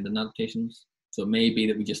getting these tendon adaptations. So it may be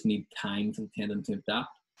that we just need time for the tendon to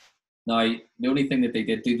adapt. Now, the only thing that they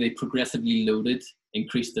did do, they progressively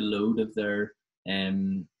increased the load of their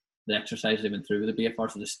the exercise they went through with the BFR.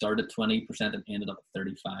 So they started 20% and ended up at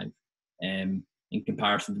 35%. In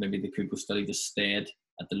comparison to maybe the Kubo study, just stayed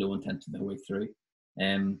at the low intensity the whole way through.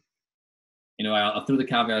 I'll throw the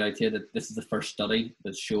caveat out here that this is the first study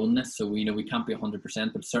that's shown this, so we can't be 100%,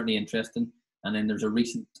 but it's certainly interesting. And then there's a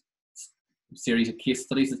recent series of case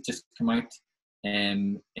studies that's just come out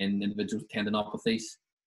in individuals with tendinopathies.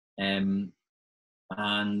 And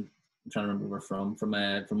I'm trying to remember where from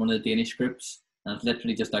one of the Danish groups, and it's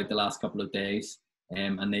literally just out the last couple of days,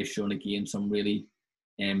 and they've shown again some really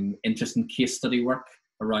interesting case study work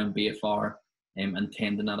around BFR and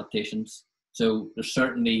tendon adaptations. So there's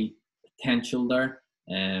certainly potential there.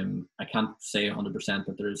 I can't say 100%,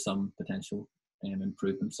 but there is some potential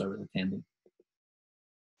improvements over the tendon.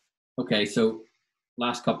 Okay, so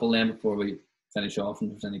last couple then before we finish off,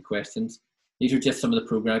 and if there's any questions. These are just some of the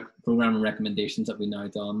programming recommendations that we've now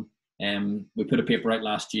done. We put a paper out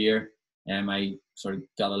last year, and I sort of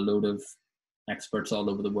got a load of experts all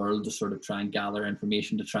over the world to sort of try and gather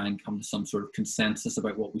information to try and come to some sort of consensus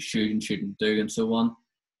about what we should and shouldn't do and so on.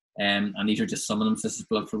 And these are just some of them. So this is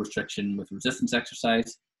blood flow restriction with resistance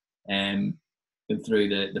exercise. Been through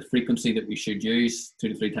the frequency that we should use, 2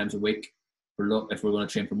 to 3 times a week. If we're going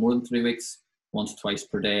to train for more than 3 weeks, once or twice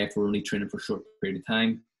per day if we're only training for a short period of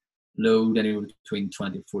time. Load anywhere between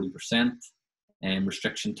 20 to 40%, and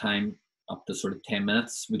restriction time up to sort of 10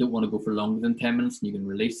 minutes. We don't want to go for longer than 10 minutes, and you can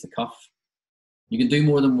release the cuff. You can do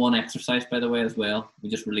more than one exercise, by the way, as well. We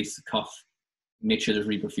just release the cuff, make sure there's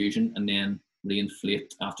reperfusion, and then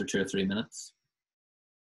reinflate after 2 or 3 minutes.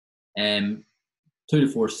 2 to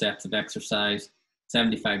 4 sets of exercise,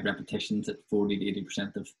 75 repetitions at 40 to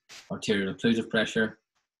 80% of arterial occlusive pressure,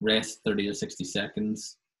 rest 30 to 60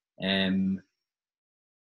 seconds.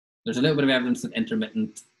 There's a little bit of evidence that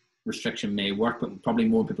intermittent restriction may work, but probably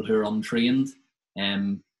more people who are untrained,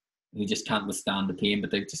 who just can't withstand the pain,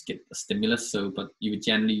 but they just get a stimulus. So, but you would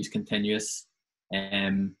generally use continuous,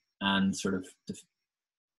 and sort of,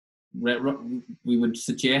 we would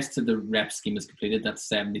suggest to the rep scheme is completed, that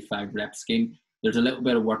 75 rep scheme. There's a little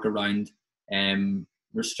bit of work around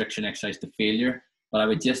restriction exercise to failure, but I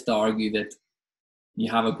would just argue that you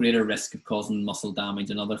have a greater risk of causing muscle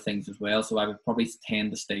damage and other things as well. So I would probably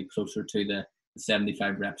tend to stay closer to the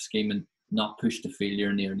 75 rep scheme and not push to failure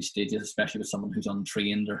in the early stages, especially with someone who's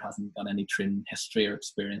untrained or hasn't got any training history or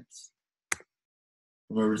experience.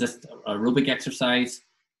 From a aerobic exercise,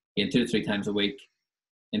 2 to 3 times a week.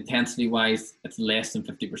 Intensity wise, it's less than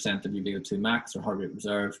 50% of your VO2 max or heart rate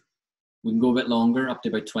reserve. We can go a bit longer, up to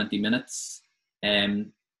about 20 minutes.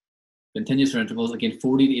 Continuous intervals, again,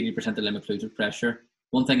 40 to 80% of limb occlusive pressure.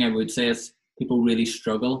 One thing I would say is people really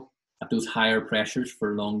struggle at those higher pressures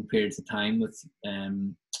for long periods of time with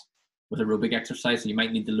aerobic exercise. So you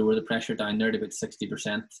might need to lower the pressure down there to about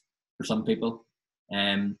 60% for some people.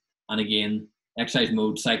 And again, exercise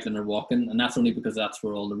mode, cycling or walking, and that's only because that's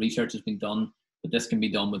where all the research has been done. But this can be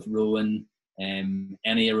done with rowing, any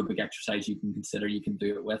aerobic exercise you can consider, you can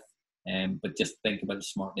do it with. But just think about it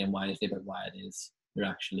smartly and wisely about why it is you're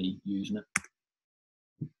actually using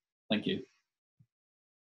it. Thank you.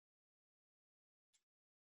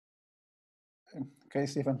 Okay,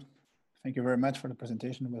 Stephen, thank you very much for the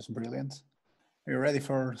presentation. It was brilliant. Are you ready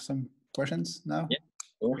for some questions now? Yeah,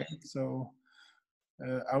 sure. Okay, so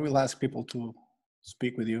I will ask people to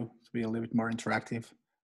speak with you to be a little bit more interactive.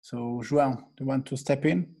 So, João, do you want to step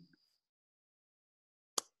in?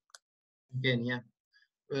 Again, yeah.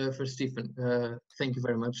 For Stephen, thank you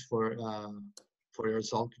very much for your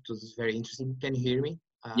talk. It was very interesting. Can you hear me?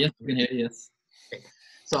 Yes, I can hear you, yes. Okay.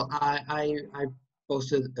 So I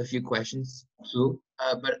posted a few questions too,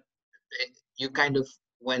 but you kind of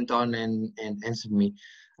went on and answered me.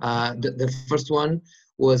 The first one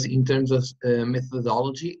was in terms of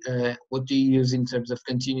methodology. What do you use in terms of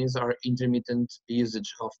continuous or intermittent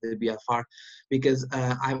usage of the BFR? Because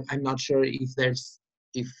I'm not sure if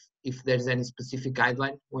there's any specific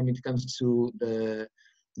guideline when it comes to the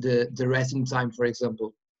resting time, for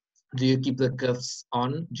example. Do you keep the cuffs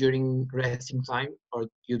on during resting time, or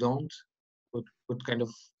you don't? What kind of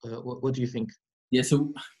what do you think? Yeah,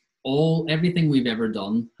 so everything we've ever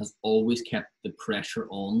done has always kept the pressure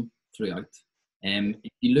on throughout.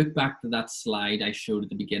 If you look back to that slide I showed at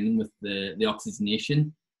the beginning with the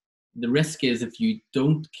oxygenation, the risk is if you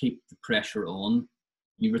don't keep the pressure on,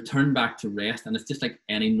 you return back to rest, and it's just like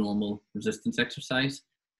any normal resistance exercise,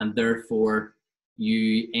 and therefore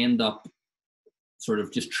you end up sort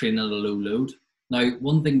of just training at a low load. Now,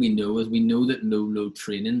 one thing we know is that low load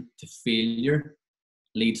training to failure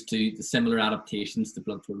leads to the similar adaptations to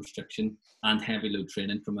blood flow restriction and heavy load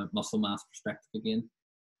training from a muscle mass perspective again.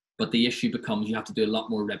 But the issue becomes you have to do a lot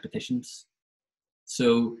more repetitions.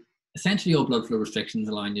 So essentially all blood flow restrictions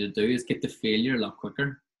allowing you to do is get to failure a lot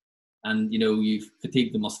quicker. And you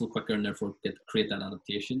fatigue the muscle quicker and therefore create that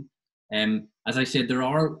adaptation. As I said, there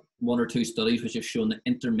are 1 or 2 studies which have shown that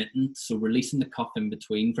intermittent, so releasing the cuff in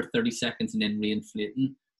between for 30 seconds and then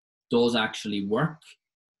reinflating, does actually work.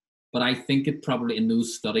 But I think it probably in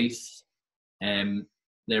those studies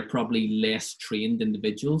they're probably less trained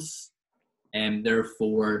individuals, and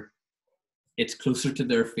therefore it's closer to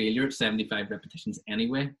their failure at 75 repetitions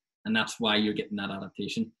anyway, and that's why you're getting that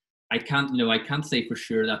adaptation. I can't say for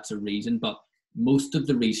sure that's a reason, but most of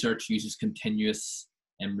the research uses continuous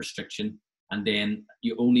restriction, and then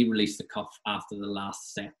you only release the cuff after the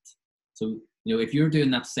last set. So, if you're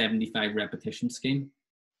doing that 75 repetition scheme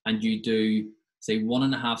and you do, say,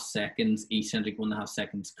 1.5 seconds eccentric, 1.5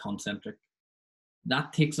 seconds concentric,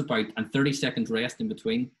 that takes about, and 30 seconds rest in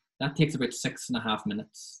between, that takes about 6.5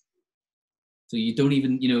 minutes. So you don't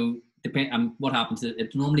even, depend on what happens.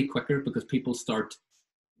 It's normally quicker because people start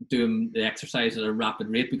doing the exercise at a rapid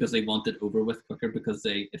rate because they want it over with quicker because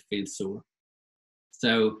it feels sore.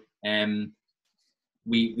 So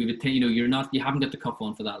we would tell you haven't got the cuff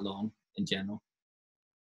on for that long in general.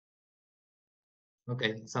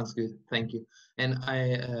 Okay, sounds good. Thank you. And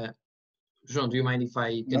João, do you mind if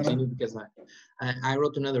I continue? No. Because I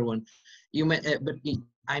wrote another one. You may, but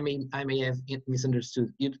I may have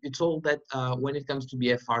misunderstood. You told that when it comes to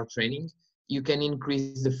BFR training, you can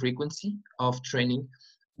increase the frequency of training,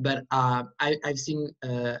 but I've seen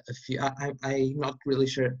a few. I'm not really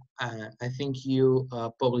sure. I think you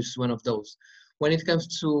published one of those. When it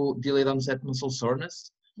comes to delayed onset muscle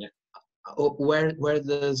soreness, yeah, where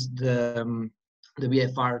does the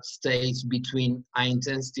BFR stays between high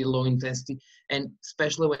intensity, low intensity, and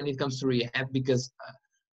especially when it comes to rehab, because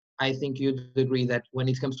I think you'd agree that when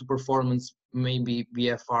it comes to performance, maybe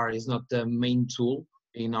BFR is not the main tool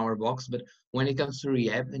in our box, but when it comes to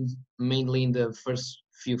rehab, and mainly in the first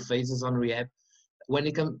few phases on rehab, when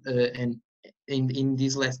it comes and in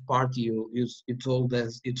this last part, you told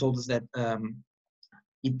us that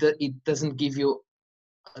it doesn't give you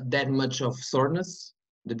that much of soreness,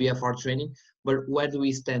 the BFR training, but where do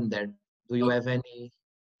we stand there? Do you have any?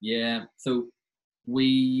 Yeah, so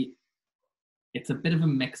it's a bit of a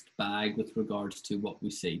mixed bag with regards to what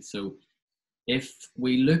we see. So if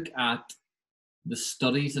we look at the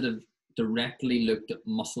studies that have directly looked at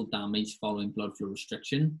muscle damage following blood flow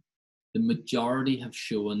restriction, the majority have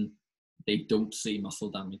shown they don't see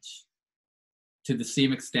muscle damage to the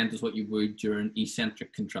same extent as what you would during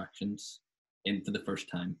eccentric contractions for the first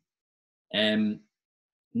time.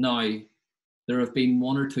 Now, there have been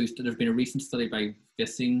one or two, there's been a recent study by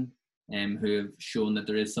Vissing who have shown that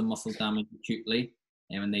there is some muscle damage acutely,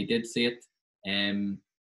 and they did see it.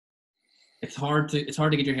 It's hard to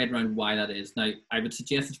get your head around why that is. Now, I would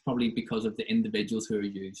suggest it's probably because of the individuals who are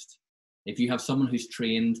used. If you have someone who's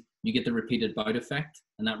trained, you get the repeated bout effect,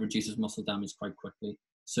 and that reduces muscle damage quite quickly.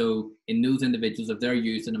 So in those individuals, if they're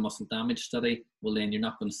used in a muscle damage study, well, then you're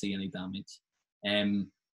not going to see any damage.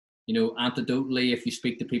 Anecdotally, if you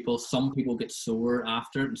speak to people, some people get sore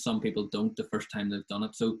after it and some people don't the first time they've done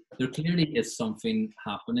it. So there clearly is something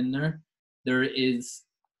happening there. There is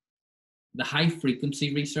the high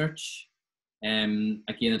frequency research. Again,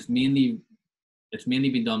 it's mainly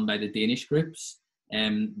been done by the Danish groups.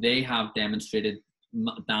 They have demonstrated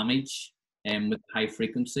damage with high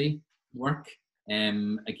frequency work.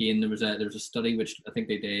 Again, there was a study which I think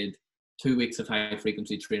they did 2 weeks of high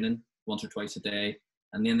frequency training once or twice a day,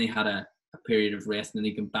 and then they had a period of rest, and then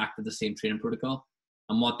they came back to the same training protocol.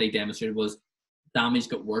 And what they demonstrated was damage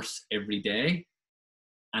got worse every day.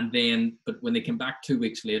 And then, but when they came back 2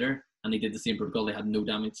 weeks later and they did the same protocol, they had no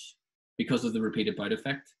damage because of the repeated bout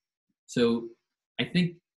effect. So I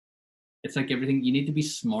think it's like everything, you need to be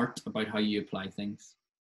smart about how you apply things.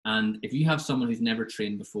 And if you have someone who's never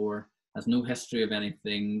trained before, has no history of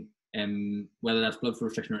anything, whether that's blood flow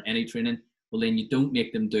restriction or any training, well, then you don't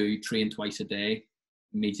make them train twice a day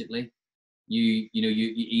immediately. You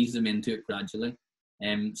ease them into it gradually.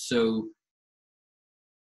 So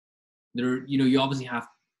there, you obviously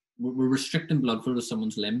we're restricting blood flow to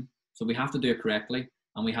someone's limb, so we have to do it correctly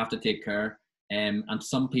and we have to take care. And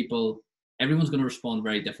some people, everyone's going to respond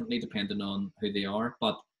very differently depending on who they are,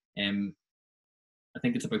 but I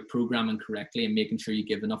think it's about programming correctly and making sure you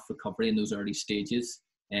give enough recovery in those early stages.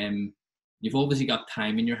 You've obviously got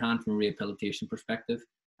time in your hand from a rehabilitation perspective,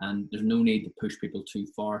 and there's no need to push people too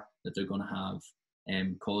far that they're going to have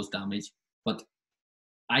cause damage. But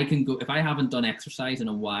I can go, if I haven't done exercise in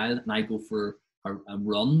a while and I go for a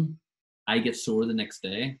run, I get sore the next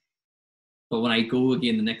day. But when I go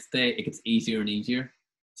again the next day, it gets easier and easier.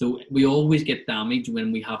 So we always get damage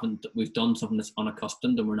when we've done something that's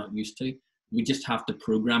unaccustomed and we're not used to. We just have to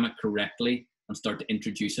program it correctly and start to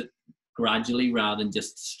introduce it gradually rather than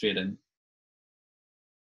just straight in.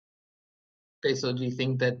 Okay, so do you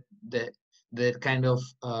think that the kind of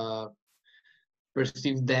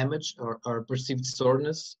perceived damage or perceived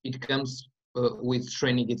soreness, it comes with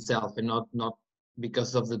training itself and not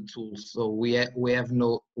because of the tools. So we have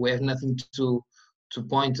nothing to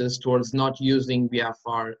point us towards not using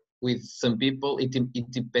BFR with some people. It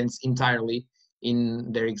depends entirely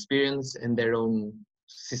in their experience and their own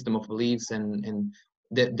system of beliefs and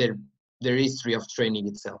their history of training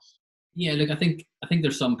itself. Yeah, look, I think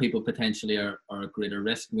there's some people potentially are at greater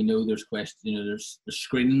risk. We know there's there's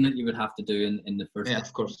screening that you would have to do in the first. Yeah,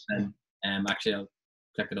 of course. And actually, I'll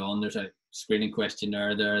click it on. There's a screening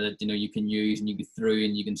questionnaire there that you can use and you go through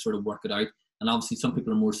and you can sort of work it out. And obviously, some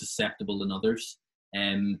people are more susceptible than others.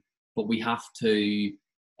 But we have to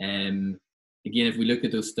again, if we look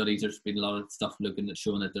at those studies, there's been a lot of stuff looking at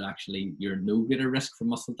showing that you're no greater risk for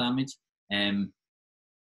muscle damage.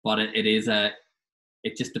 But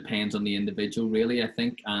it just depends on the individual, really, I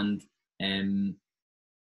think. And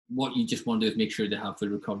what you just want to do is make sure they have full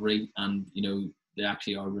recovery and, they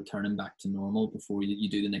actually are returning back to normal before you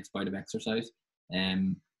do the next bout of exercise.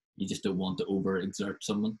 You just don't want to overexert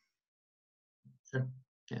someone. Sure.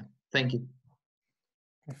 Yeah. Thank you.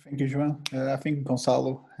 Thank you, João. I think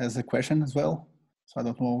Gonçalo has a question as well. So I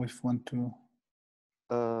don't know if you want to.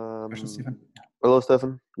 Question, Stephen. Hello,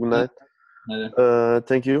 Stephen. Good night.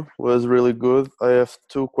 Thank you. It was really good. I have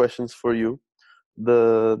two questions for you.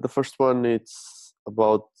 The first one, it's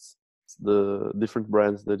about the different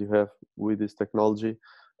brands that you have with this technology.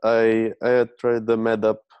 I had tried the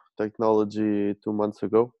MedUp technology 2 months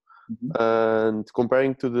ago, and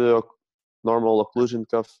comparing to the normal occlusion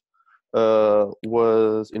cuff,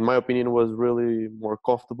 was, in my opinion, was really more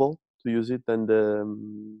comfortable to use it, and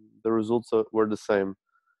the results were the same.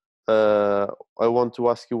 I want to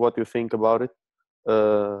ask you what you think about it.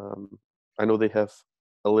 I know they have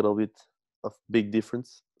a little bit of big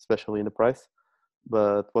difference, especially in the price,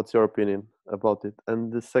 but what's your opinion about it?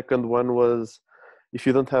 And the second one was, if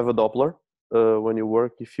you don't have a Doppler when you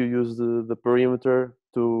work, if you use the perimeter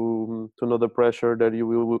to know the pressure that you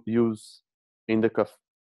will use in the cuff.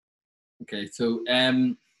 Okay, so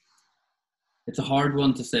it's a hard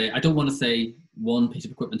one to say. I don't want to say one piece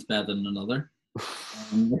of equipment's better than another.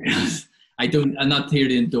 Because I'm not here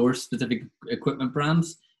to endorse specific equipment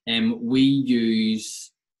brands. We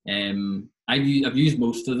use I've used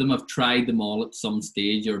most of them. I've tried them all at some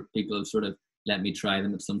stage, or people have sort of let me try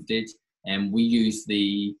them at some stage. We use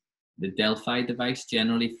the Delphi device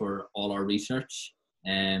generally for all our research,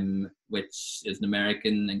 which is an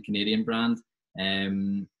American and Canadian brand.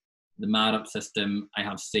 The MedUp system I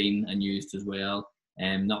have seen and used as well.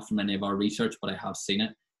 Not from any of our research, but I have seen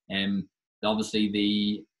it. Obviously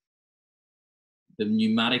the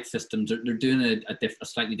pneumatic systems, they're doing a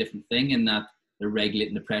slightly different thing in that they're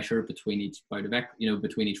regulating the pressure between each bout of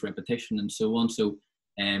between each repetition and so on. So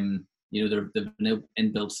they've an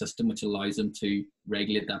inbuilt system which allows them to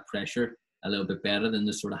regulate that pressure a little bit better than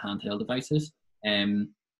the sort of handheld devices.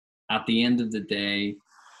 At the end of the day,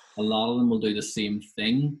 a lot of them will do the same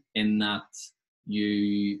thing in that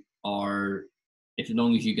as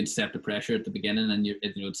long as you can set the pressure at the beginning and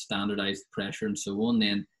it's standardized pressure and so on,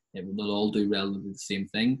 then they'll all do relatively the same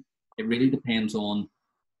thing. It really depends on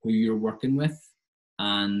who you're working with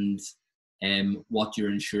and what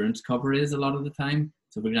your insurance cover is a lot of the time.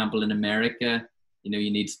 So for example, in America,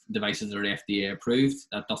 you need devices that are FDA approved.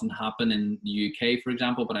 That doesn't happen in the UK, for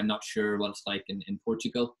example, but I'm not sure what it's like in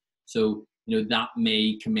Portugal. So, that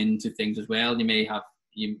may come into things as well. You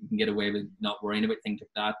can get away with not worrying about things like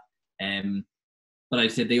that. But I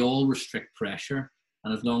said they all restrict pressure.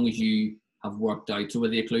 And as long as you have worked out, so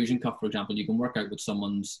with the occlusion cuff, for example, you can work out what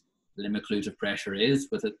someone's limit occlusive pressure is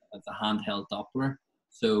with a handheld Doppler.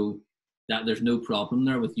 So that there's no problem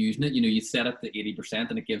there with using it. You set it to 80%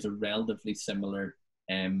 and it gives a relatively similar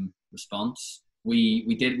response.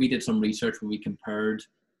 We did some research where we compared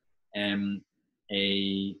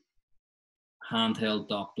a handheld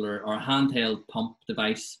Doppler or a handheld pump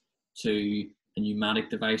device to a pneumatic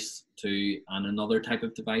device and another type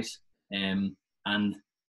of device. And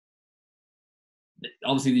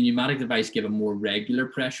obviously the pneumatic device gave a more regular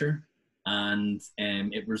pressure and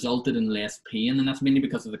it resulted in less pain, and that's mainly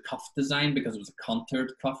because of the cuff design, because it was a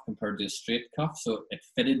contoured cuff compared to a straight cuff, so it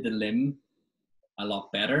fitted the limb a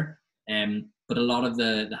lot better. But a lot of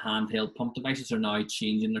the handheld pump devices are now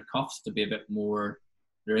changing their cuffs to be a bit more,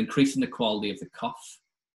 they're increasing the quality of the cuff,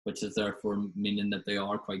 which is therefore meaning that they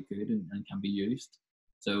are quite good and can be used.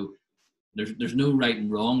 So there's no right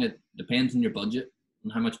and wrong. It depends on your budget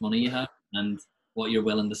and how much money you have and what you're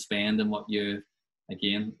willing to spend and what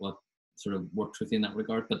sort of works with you in that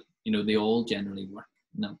regard. But they all generally work.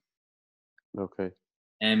 No. Okay.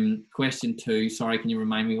 Question 2. Sorry, can you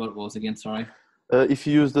remind me what it was again? Sorry. If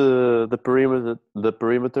you use the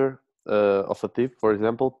perimeter of a tip, for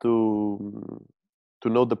example, to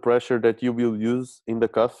know the pressure that you will use in the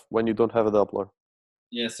cuff when you don't have a Doppler?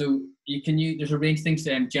 Yeah, so you can use, there's a range of things.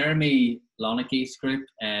 Jeremy Lonicki's group,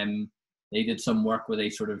 they did some work where they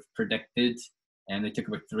sort of predicted, and they took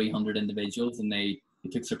about 300 individuals and they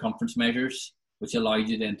took circumference measures, which allowed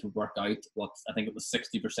you then to work out what, I think it was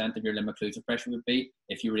 60% of your limb occlusive pressure would be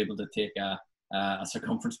if you were able to take a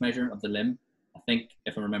circumference measure of the limb. I think,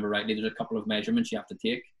 if I remember rightly, there's a couple of measurements you have to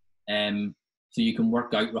take. So you can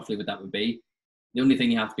work out roughly what that would be. The only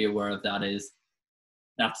thing you have to be aware of that is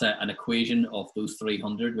that's an equation of those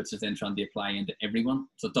 300, which is then trying to apply into everyone.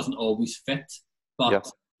 So it doesn't always fit, but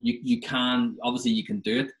you can, obviously you can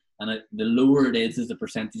do it. And the lower it is the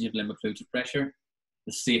percentage of limb occlusive pressure,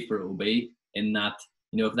 the safer it will be, in that,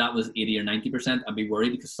 you know, if that was 80 or 90%, I'd be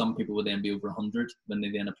worried, because some people would then be over 100 when they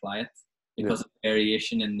then apply it because of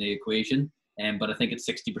variation in the equation. But I think at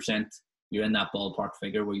 60%, you're in that ballpark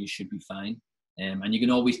figure where you should be fine. And you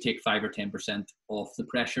can always take 5 or 10% off the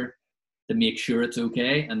pressure to make sure it's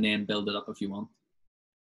okay, and then build it up if you want.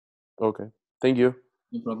 Okay, thank you.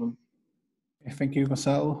 No problem. Thank you,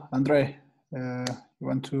 Gonçalo. Andre, you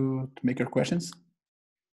want to make your questions?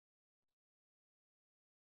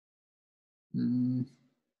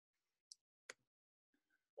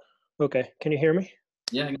 Okay, can you hear me?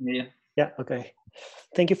 Yeah, I can hear you. Yeah, okay.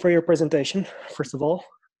 Thank you for your presentation, first of all.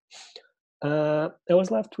 I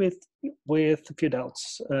was left with a few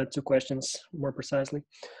doubts, 2 questions more precisely.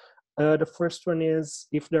 The first one is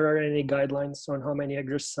if there are any guidelines on how many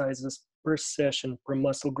exercises per session per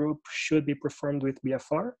muscle group should be performed with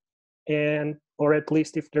BFR, and or at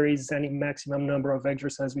least if there is any maximum number of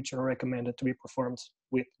exercises which are recommended to be performed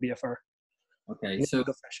with BFR. Okay, so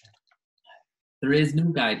there is no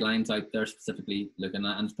guidelines out there specifically looking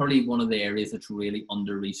at, and it's probably one of the areas that's really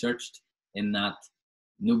under-researched, in that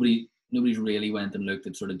nobody's really went and looked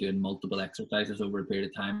at sort of doing multiple exercises over a period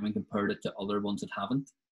of time and compared it to other ones that haven't.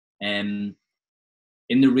 In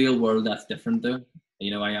the real world, that's different though.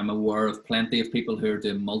 You know, I am aware of plenty of people who are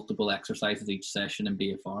doing multiple exercises each session in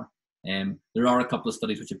BFR. There are a couple of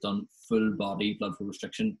studies which have done full body blood flow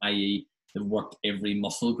restriction, i.e. they've worked every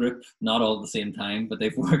muscle group, not all at the same time, but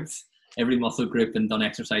they've worked every muscle group and done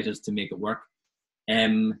exercises to make it work.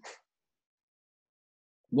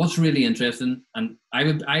 What's really interesting, and I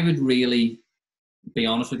would really be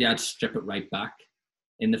honest with you, I'd strip it right back,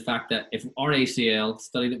 in the fact that if our ACL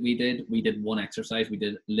study that we did 1 exercise, we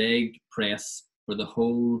did leg press for the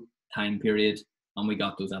whole time period, and we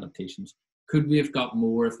got those adaptations. Could we have got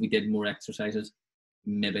more if we did more exercises?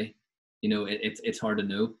 Maybe. You know, it's hard to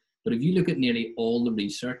know. But if you look at nearly all the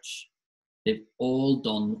research, they've all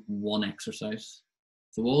done 1 exercise.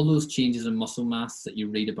 So all those changes in muscle mass that you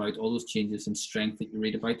read about, all those changes in strength that you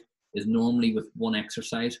read about, is normally with 1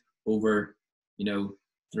 exercise over, you know,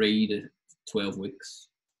 3 to 12 weeks.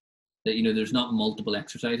 That, you know, there's not multiple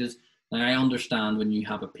exercises. Now, I understand when you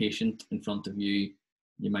have a patient in front of you,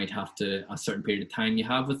 you might have to, a certain period of time you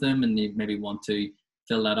have with them, and they maybe want to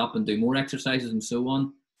fill that up and do more exercises and so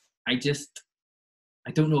on. I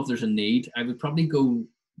don't know if there's a need. I would probably go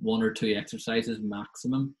 1 or 2 exercises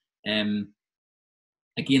maximum.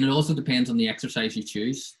 Again, it also depends on the exercise you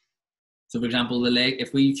choose. So for example, the leg,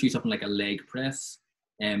 if we choose something like a leg press,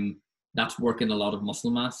 that's working a lot of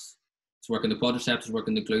muscle mass. It's working the quadriceps, it's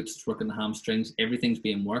working the glutes, it's working the hamstrings, everything's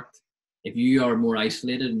being worked. If you are more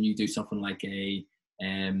isolated and you do something like a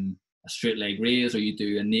straight leg raise, or you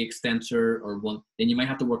do a knee extensor or one, then you might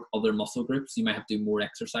have to work other muscle groups. You might have to do more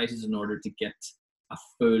exercises in order to get a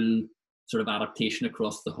full sort of adaptation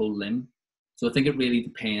across the whole limb. So I think it really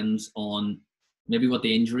depends on maybe what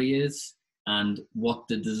the injury is and what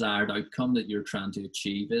the desired outcome that you're trying to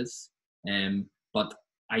achieve is. But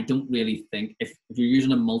I don't really think, if you're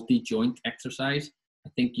using a multi-joint exercise, I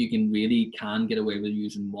think you can get away with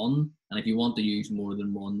using 1. And if you want to use more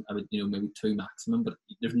than 1, I would, you know, maybe 2 maximum, but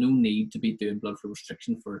there's no need to be doing blood flow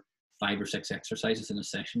restriction for 5 or 6 exercises in a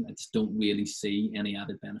session. I just don't really see any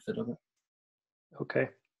added benefit of it. Okay.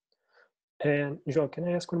 And João, can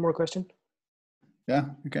I ask one more question? Yeah,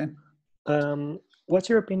 you can. What's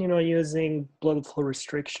your opinion on using blood flow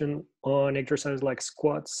restriction on exercises like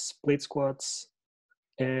squats, split squats,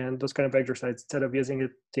 and those kind of exercises, instead of using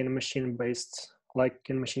it in machine-based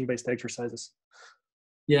exercises?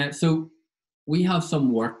 Yeah, so we have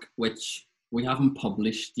some work which we haven't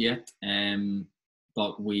published yet,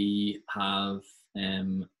 but we have,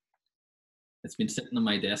 it's been sitting on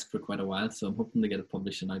my desk for quite a while, so I'm hoping to get it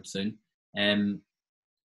published and out soon.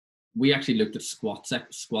 We actually looked at squat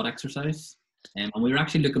exercise, and we were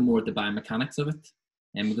actually looking more at the biomechanics of it,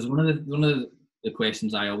 because one of the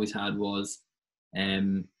questions I always had was,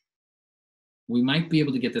 we might be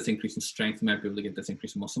able to get this increase in strength, we might be able to get this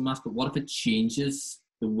increase in muscle mass, but what if it changes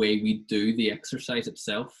the way we do the exercise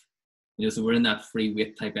itself? You know, so we're in that free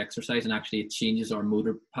weight type exercise, and actually it changes our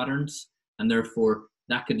motor patterns, and therefore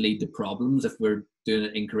that could lead to problems if we're doing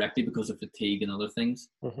it incorrectly because of fatigue and other things.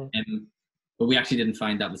 But we actually didn't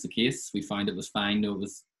find that was the case. We found it was fine. No, it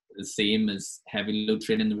was the same as heavy load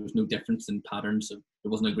training. There was no difference in patterns. So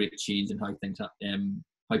there wasn't a great change in how things,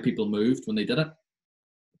 how people moved when they did it.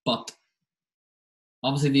 But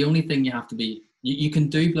obviously, the only thing you have to be, you can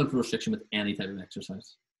do blood flow restriction with any type of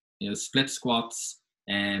exercise. You know, split squats,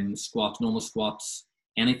 squats, normal squats,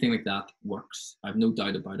 anything like that works. I have no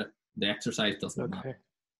doubt about it. The exercise doesn't matter.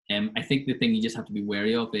 I think the thing you just have to be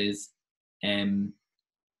wary of is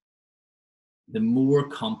the more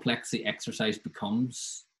complex the exercise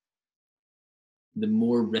becomes, the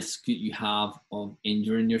more risk that you have of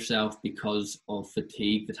injuring yourself because of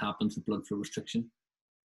fatigue that happens with blood flow restriction.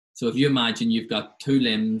 So if you imagine you've got two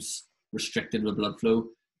limbs restricted with blood flow,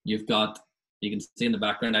 you've got, you can see in the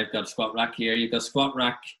background, I've got a squat rack here, you've got a squat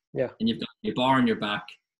rack, and you've got your bar on your back,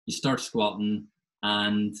 you start squatting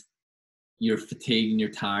and you're fatigued and you're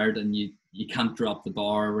tired and you can't drop the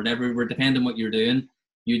bar or whatever, depending on what you're doing,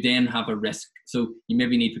 you then have a risk. So you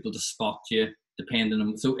maybe need people to spot you, depending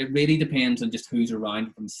on, so it really depends on just who's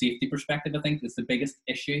around. From a safety perspective, I think is the biggest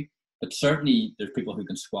issue, but certainly there's people who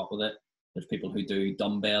can squat with it. There's people who do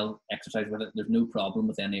dumbbell exercise with it. There's no problem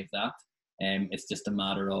with any of that. It's just a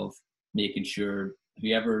matter of making sure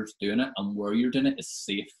whoever's doing it and where you're doing it is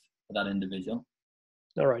safe for that individual.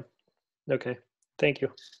 All right. Okay. Thank you.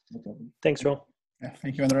 Thanks, Ron. Yeah,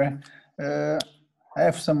 thank you, Andre. I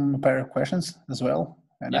have some pair of questions as well.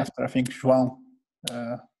 And after, I think João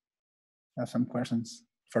has some questions,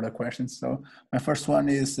 further questions. So my first one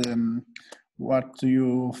is, what do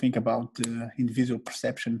you think about the individual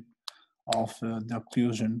perception of the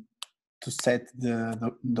occlusion to set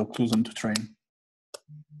the occlusion to train?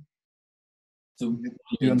 So do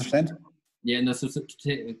you understand? Yeah, no, so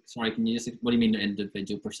sorry, can you just, what do you mean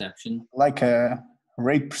individual perception? Like a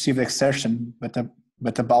rate perceived exertion, but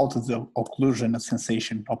about the occlusion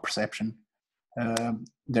sensation or perception.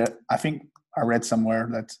 I think I read somewhere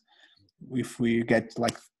that if we get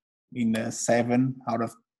like in a 7 out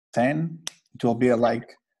of 10, it will be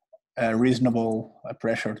like a reasonable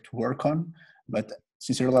pressure to work on. But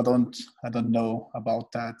sincerely, I don't know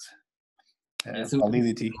about that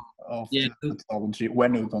validity of the methodology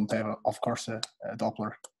when you don't have, of course, a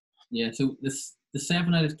Doppler. Yeah, so the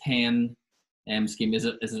 7 out of 10 scheme is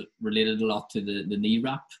related a lot to the knee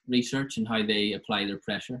wrap research and how they apply their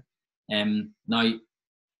pressure. Now,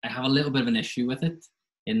 I have a little bit of an issue with it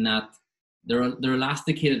in that they're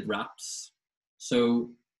elasticated wraps. So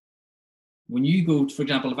when you go, for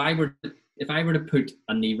example, if I were to put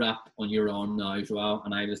a knee wrap on your arm now, Joao,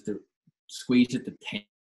 and I was to squeeze it to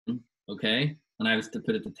 10, okay, and I was to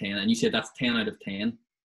put it to 10, and you said that's 10 out of 10,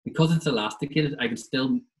 because it's elasticated, I can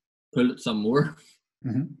still pull it some more.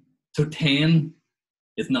 Mm-hmm. So 10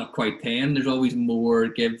 is not quite 10. There's always more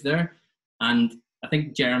give there. And I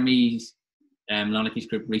think Jeremy's Lanike's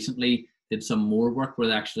group recently did some more work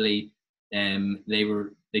where actually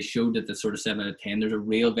they showed that the sort of 7 out of 10, there's a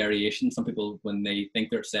real variation. Some people, when they think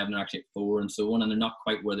they're at 7, are actually at 4 and so on, and they're not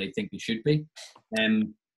quite where they think they should be.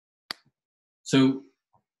 So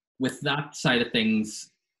with that side of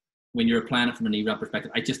things, when you're applying it from a knee wrap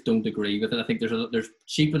perspective, I just don't agree with it. I think there's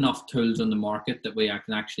cheap enough tools on the market that we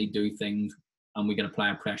can actually do things and we can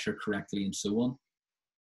apply pressure correctly and so on.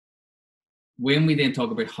 When we then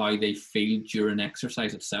talk about how they feel during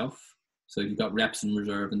exercise itself, so you've got reps in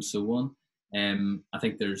reserve and so on, I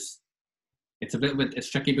think it's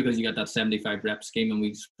tricky because you got that 75 rep scheme and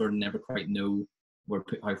we sort of never quite know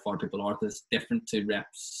how far people are. It's different to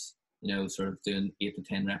reps, you know, sort of doing 8 to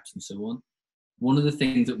 10 reps and so on. One of the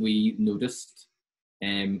things that we noticed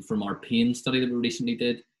from our pain study that we recently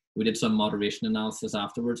did, we did some moderation analysis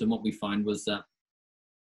afterwards, and what we found was that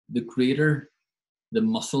the greater the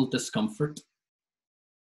muscle discomfort,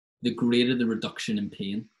 the greater the reduction in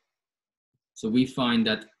pain. So we found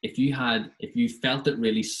that if you felt it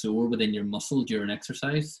really sore within your muscle during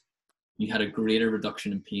exercise, you had a greater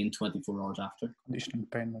reduction in pain 24 hours after. Conditioning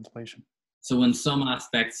pain ventilation. So in some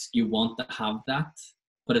aspects, you want to have that,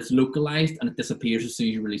 but it's localized and it disappears as soon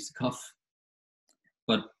as you release the cuff.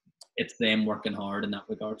 But it's them working hard in that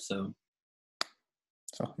regard. So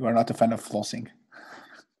you are not a fan of flossing.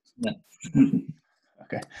 Yeah.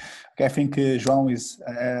 Okay. I think João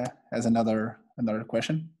has another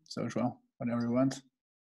question. So João, whenever you want.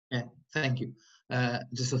 Yeah, thank you.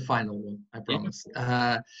 Just a final one, I promise.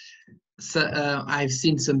 So I've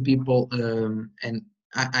seen some people, and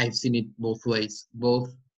I've seen it both ways,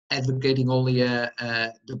 both advocating only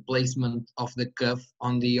the placement of the cuff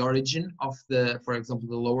on the origin of for example,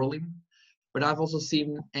 the lower limb. But I've also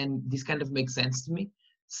seen, and this kind of makes sense to me,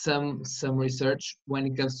 some research when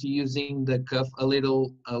it comes to using the cuff a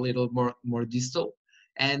little more distal,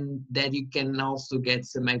 and that you can also get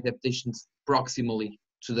some adaptations proximally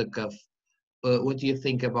to the cuff. What do you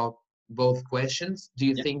think about both questions? Do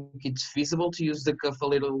you think it's feasible to use the cuff a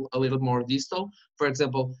little more distal? For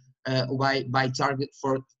example, by target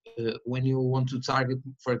for when you want to target,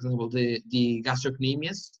 for example, the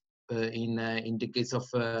gastrocnemius in the case of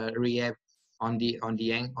rehab on the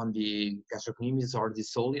gastrocnemius or the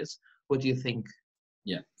soleus. What do you think?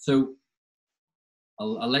 Yeah, so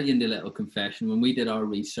I'll let you into a little confession. When we did our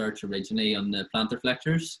research originally on the plantar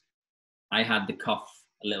flexors, I had the cuff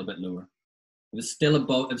a little bit lower. It was still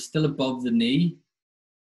above the knee.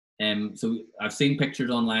 So I've seen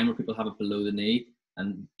pictures online where people have it below the knee,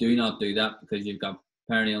 and do not do that, because you've got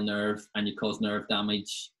peroneal nerve and you cause nerve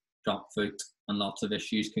damage, drop foot, and lots of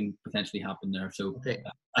issues can potentially happen there. So okay.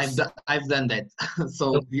 I've done that.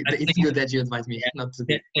 So it's good that you advise me not to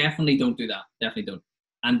do. Definitely don't do that. Definitely don't.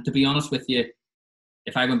 And to be honest with you,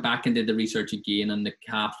 if I went back and did the research again on the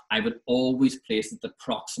calf, I would always place it at the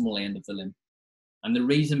proximal end of the limb. And the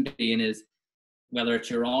reason being is, whether it's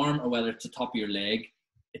your arm or whether it's the top of your leg,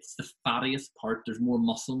 it's the fattiest part. There's more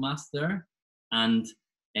muscle mass there, and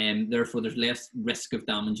therefore there's less risk of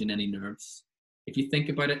damaging any nerves. If you think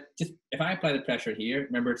about it, just if I apply the pressure here,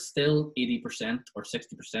 remember it's still 80% or 60%,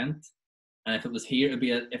 and if it was here, if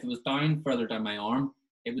it was down further down my arm,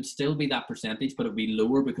 it would still be that percentage, but it would be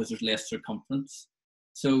lower because there's less circumference.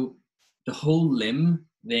 So the whole limb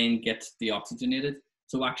then gets deoxygenated.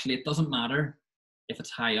 So actually, it doesn't matter if it's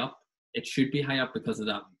high up. It should be high up because of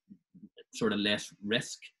that sort of less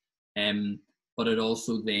risk. But it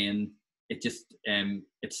also then, it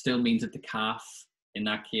still means that the calf, in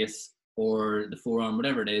that case, or the forearm,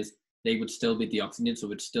 whatever it is, they would still be deoxygenated, so it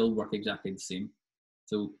would still work exactly the same.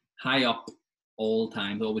 So high up all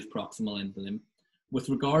times, always proximal end of the limb. With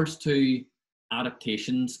regards to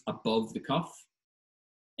adaptations above the cuff,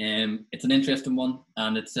 it's an interesting one,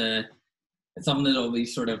 and it's something that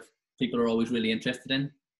always sort of people are always really interested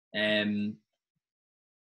in.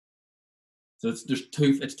 So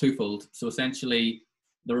it's twofold. So essentially,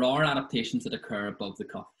 there are adaptations that occur above the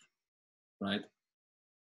cuff, right?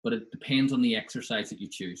 But it depends on the exercise that you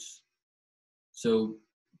choose. So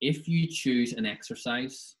if you choose an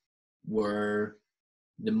exercise where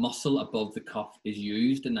the muscle above the cuff is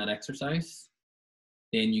used in that exercise,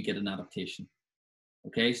 then you get an adaptation.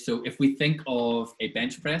 Okay, so if we think of a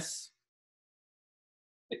bench press,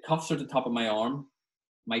 the cuffs are at the top of my arm.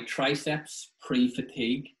 My triceps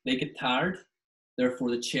pre-fatigue, they get tired. Therefore,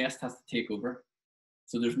 the chest has to take over.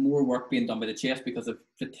 So there's more work being done by the chest because of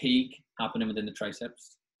fatigue happening within the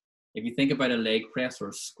triceps. If you think about a leg press or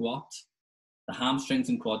a squat, the hamstrings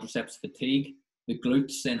and quadriceps fatigue. The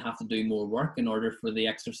glutes then have to do more work in order for the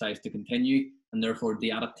exercise to continue, and therefore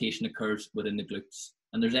the adaptation occurs within the glutes.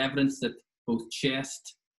 And there's evidence that both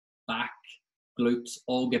chest, back, glutes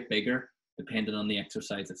all get bigger depending on the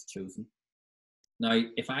exercise that's chosen. Now,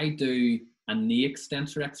 if I do a knee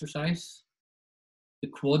extensor exercise, the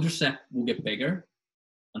quadricep will get bigger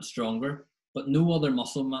and stronger, but no other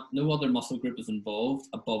muscle group is involved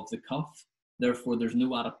above the cuff. Therefore, there's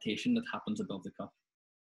no adaptation that happens above the cuff.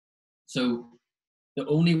 So the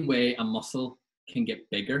only way a muscle can get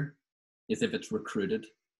bigger is if it's recruited.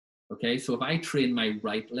 Okay, so if I train my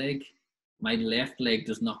right leg, my left leg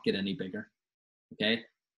does not get any bigger. Okay,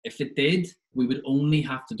 if it did, we would only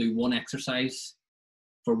have to do one exercise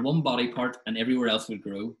for one body part and everywhere else would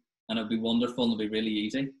grow, and it'd be wonderful and it'd be really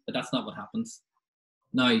easy, but that's not what happens.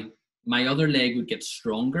 Now, my other leg would get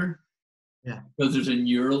stronger because there's a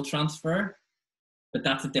neural transfer, but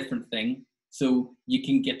that's a different thing. So you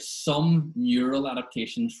can get some neural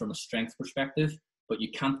adaptations from a strength perspective, but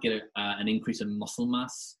you can't get an increase in muscle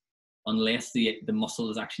mass unless the muscle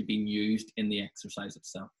is actually being used in the exercise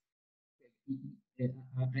itself.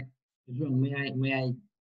 May I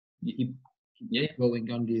keep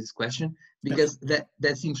going on this question? Because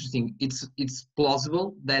that's interesting. It's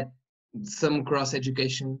plausible that some cross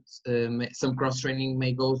education, some cross training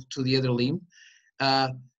may go to the other limb,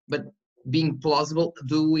 but being plausible,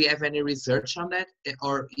 do we have any research on that,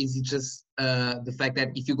 or is it just the fact that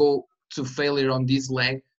if you go to failure on this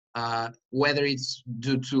leg, whether it's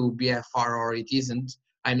due to BFR or it isn't?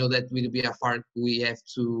 I know that with BFR we have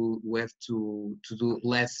to do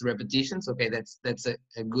less repetitions. Okay, that's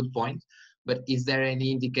a good point. But is there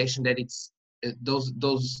any indication that it's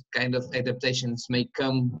those kind of adaptations may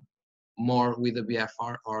come more with the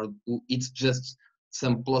BFR, or it's just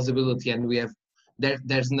some plausibility and we have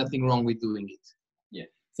there's nothing wrong with doing it. Yeah.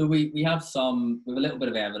 So we have a little bit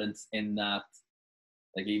of evidence in that.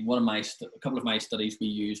 Like a couple of my studies, we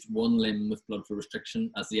used one limb with blood flow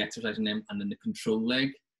restriction as the exercising limb, and then the control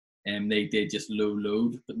leg, and they did just low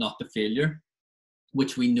load, but not to failure,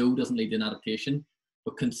 which we know doesn't lead to an adaptation.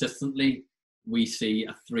 But consistently, we see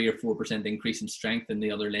a 3 or 4% increase in strength in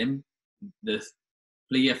the other limb. The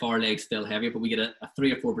BFR leg's still heavier, but we get a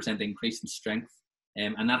 3 or 4% increase in strength,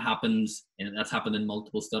 and that's happened in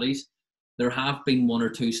multiple studies. There have been 1 or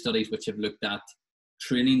 2 studies which have looked at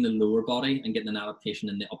training the lower body and getting an adaptation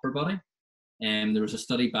in the upper body. There was a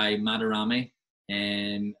study by Madarame,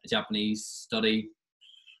 a Japanese study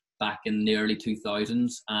back in the early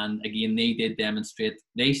 2000s. And again, they did demonstrate,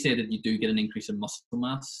 they said that you do get an increase in muscle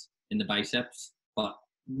mass in the biceps, but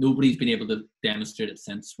nobody's been able to demonstrate it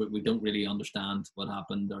since. We don't really understand what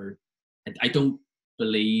happened, or I don't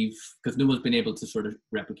believe, because no one's been able to sort of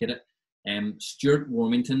replicate it. Stuart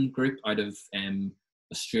Warmington group out of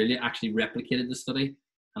Australia actually replicated the study,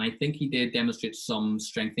 and I think he did demonstrate some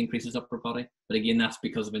strength increases upper body, but again, that's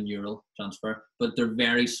because of a neural transfer, but they're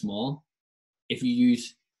very small. If you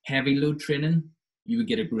use heavy load training, you would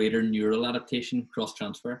get a greater neural adaptation cross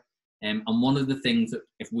transfer. And one of the things that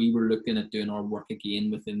if we were looking at doing our work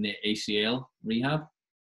again within the ACL rehab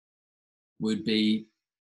would be,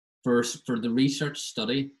 first for the research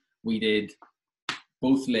study, we did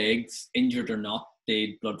both legs, injured or not,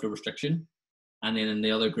 did blood flow restriction. And then in the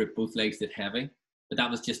other group, both legs did heavy. But that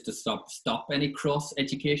was just to stop any cross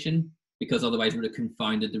education, because otherwise we would have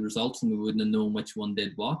confounded the results and we wouldn't have known which one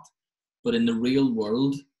did what. But in the real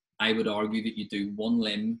world, I would argue that you do one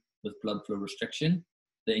limb with blood flow restriction,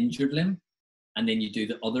 the injured limb, and then you do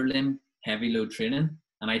the other limb, heavy load training.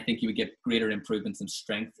 And I think you would get greater improvements in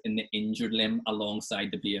strength in the injured limb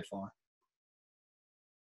alongside the BFR.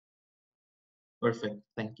 Perfect.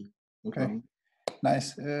 Thank you. Okay.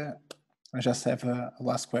 Nice. I just have a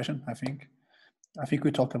last question. I think we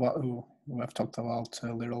have talked about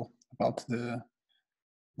a little about the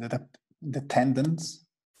tendons.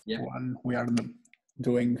 Yeah. When we are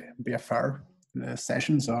doing BFR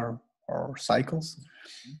sessions or cycles,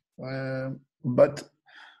 but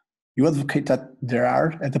you advocate that there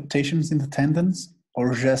are adaptations in the tendons,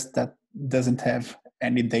 or just that doesn't have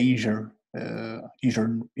any danger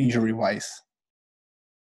injury wise?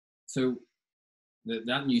 So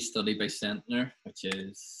that new study by Sentner, which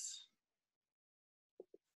is,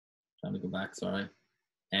 trying to go back, sorry.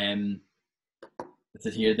 It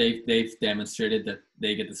says here they've demonstrated that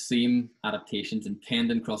they get the same adaptations in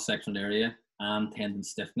tendon cross-sectional area and tendon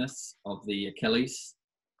stiffness of the Achilles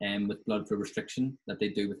with blood flow restriction that they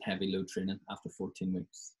do with heavy load training after 14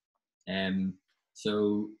 weeks.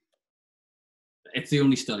 So it's the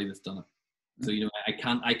only study that's done it. So,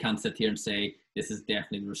 I can't sit here and say this is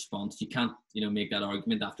definitely the response. You can't, make that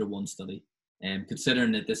argument after one study.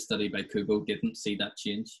 Considering that this study by Kubo didn't see that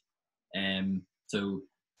change. So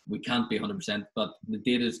we can't be 100%, but the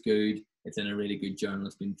data is good. It's in a really good journal.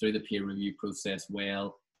 It's been through the peer review process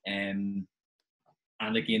well. And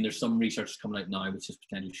again, there's some research coming out now which is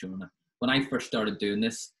potentially showing that. When I first started doing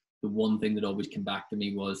this, the one thing that always came back to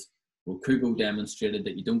me was, well, Kubo demonstrated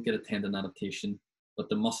that you don't get a tendon adaptation, but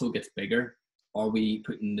the muscle gets bigger. Are we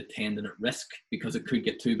putting the tendon at risk because it could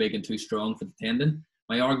get too big and too strong for the tendon?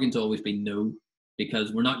 My argument's always been no,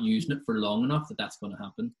 because we're not using it for long enough that that's going to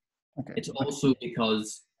happen. Okay. It's also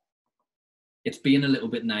because it's being a little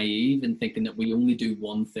bit naive in thinking that we only do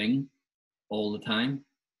one thing all the time,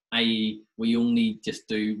 i.e. we only just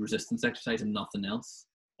do resistance exercise and nothing else.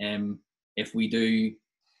 If we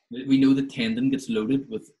know the tendon gets loaded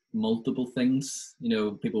with multiple things,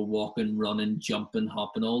 people walking, running, jumping,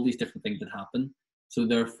 hopping, all these different things that happen. So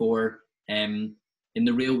therefore, in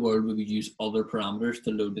the real world, we would use other parameters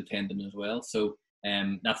to load the tendon as well. So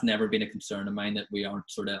that's never been a concern of mine, that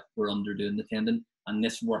we're underdoing the tendon. And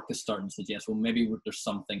this work is starting to suggest, well, maybe there's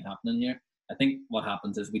something happening here. I think what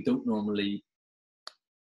happens is we don't normally,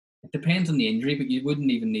 it depends on the injury, but you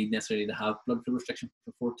wouldn't even need necessarily to have blood flow restriction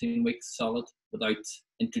for 14 weeks solid without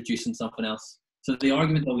introducing something else. So the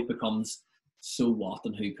argument always becomes, so what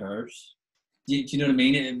and who cares? Do you know what I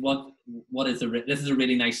mean? This is a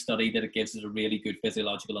really nice study that it gives us a really good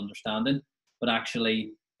physiological understanding, but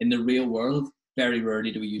actually in the real world, very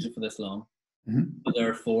rarely do we use it for this long. Mm-hmm. So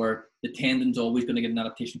therefore, the tendon's always going to get an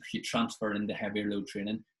adaptation because you transfer into heavier load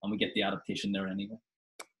training, and we get the adaptation there anyway.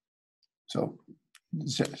 So,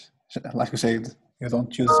 like you said, you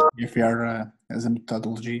don't use BFR as a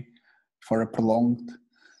methodology for a prolonged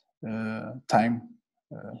time,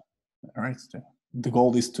 right? The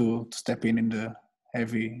goal is to step in the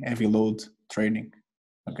heavy load training.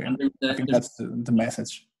 Okay, I think that's the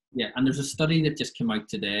message. Yeah, and there's a study that just came out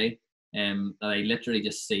today that I literally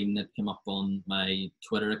just seen that came up on my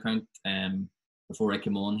Twitter account before I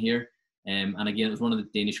came on here. And again, it was one of the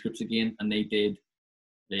Danish groups again, and they did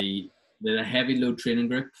a heavy load training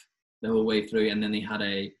group the whole way through, and then they had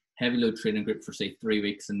a heavy load training group for say 3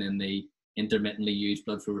 weeks, and then they intermittently used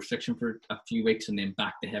blood flow restriction for a few weeks, and then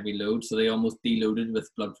back to heavy load. So they almost deloaded with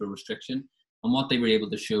blood flow restriction. And what they were able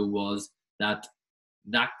to show was that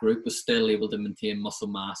that group was still able to maintain muscle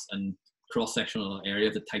mass and cross-sectional area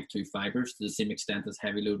of the type 2 fibers to the same extent as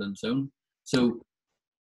heavy load on its own. So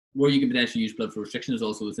where you can potentially use blood flow restriction is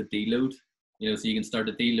also with a deload. So you can start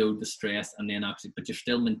to deload the stress and then actually, but you're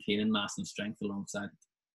still maintaining mass and strength alongside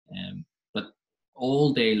it. But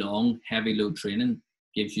all day long, heavy load training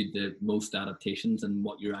gives you the most adaptations and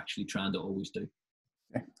what you're actually trying to always do.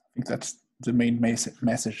 I think that's the main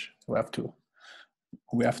message we have to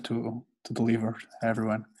deliver to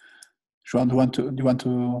everyone. João, do you want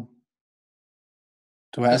to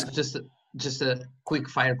ask? Just a quick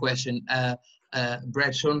fire question.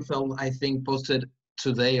 Brad Schoenfeld, I think, posted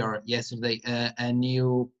today or yesterday a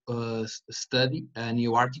new study, a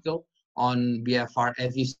new article on BFR.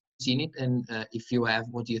 Have you seen it? And if you have,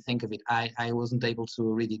 what do you think of it? I wasn't able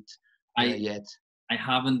to read it yet. I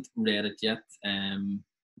haven't read it yet.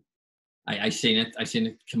 I seen it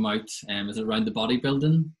come out. Is it around the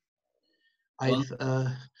bodybuilding?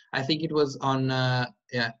 I think it was on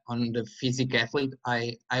the physique athlete.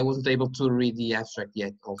 I wasn't able to read the abstract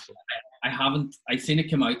yet. Also, I seen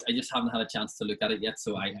it come out. I just haven't had a chance to look at it yet.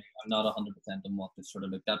 So I'm not 100% on what to sort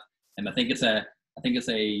of looked at. And I think it's a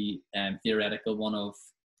theoretical one of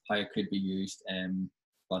how it could be used.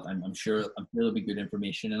 But I'm sure there'll be good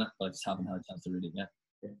information in it. But I just haven't had a chance to read it yet.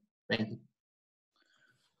 Thank you.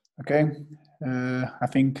 Okay, I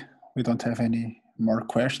think we don't have any more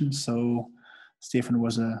questions. So, Stephen,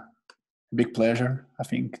 was a big pleasure. I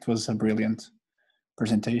think it was a brilliant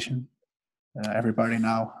presentation. Everybody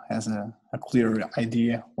now has a clear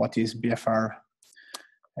idea what is BFR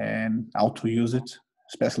and how to use it,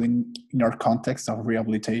 especially in our context of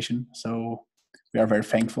rehabilitation. So we are very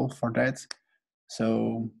thankful for that.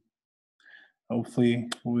 So hopefully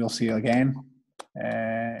we'll see you again.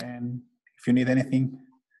 And if you need anything,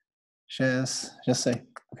 just say,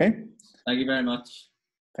 okay? Thank you very much.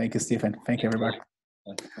 Thank you, Stephen. Thank you, everybody.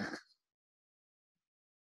 Bye.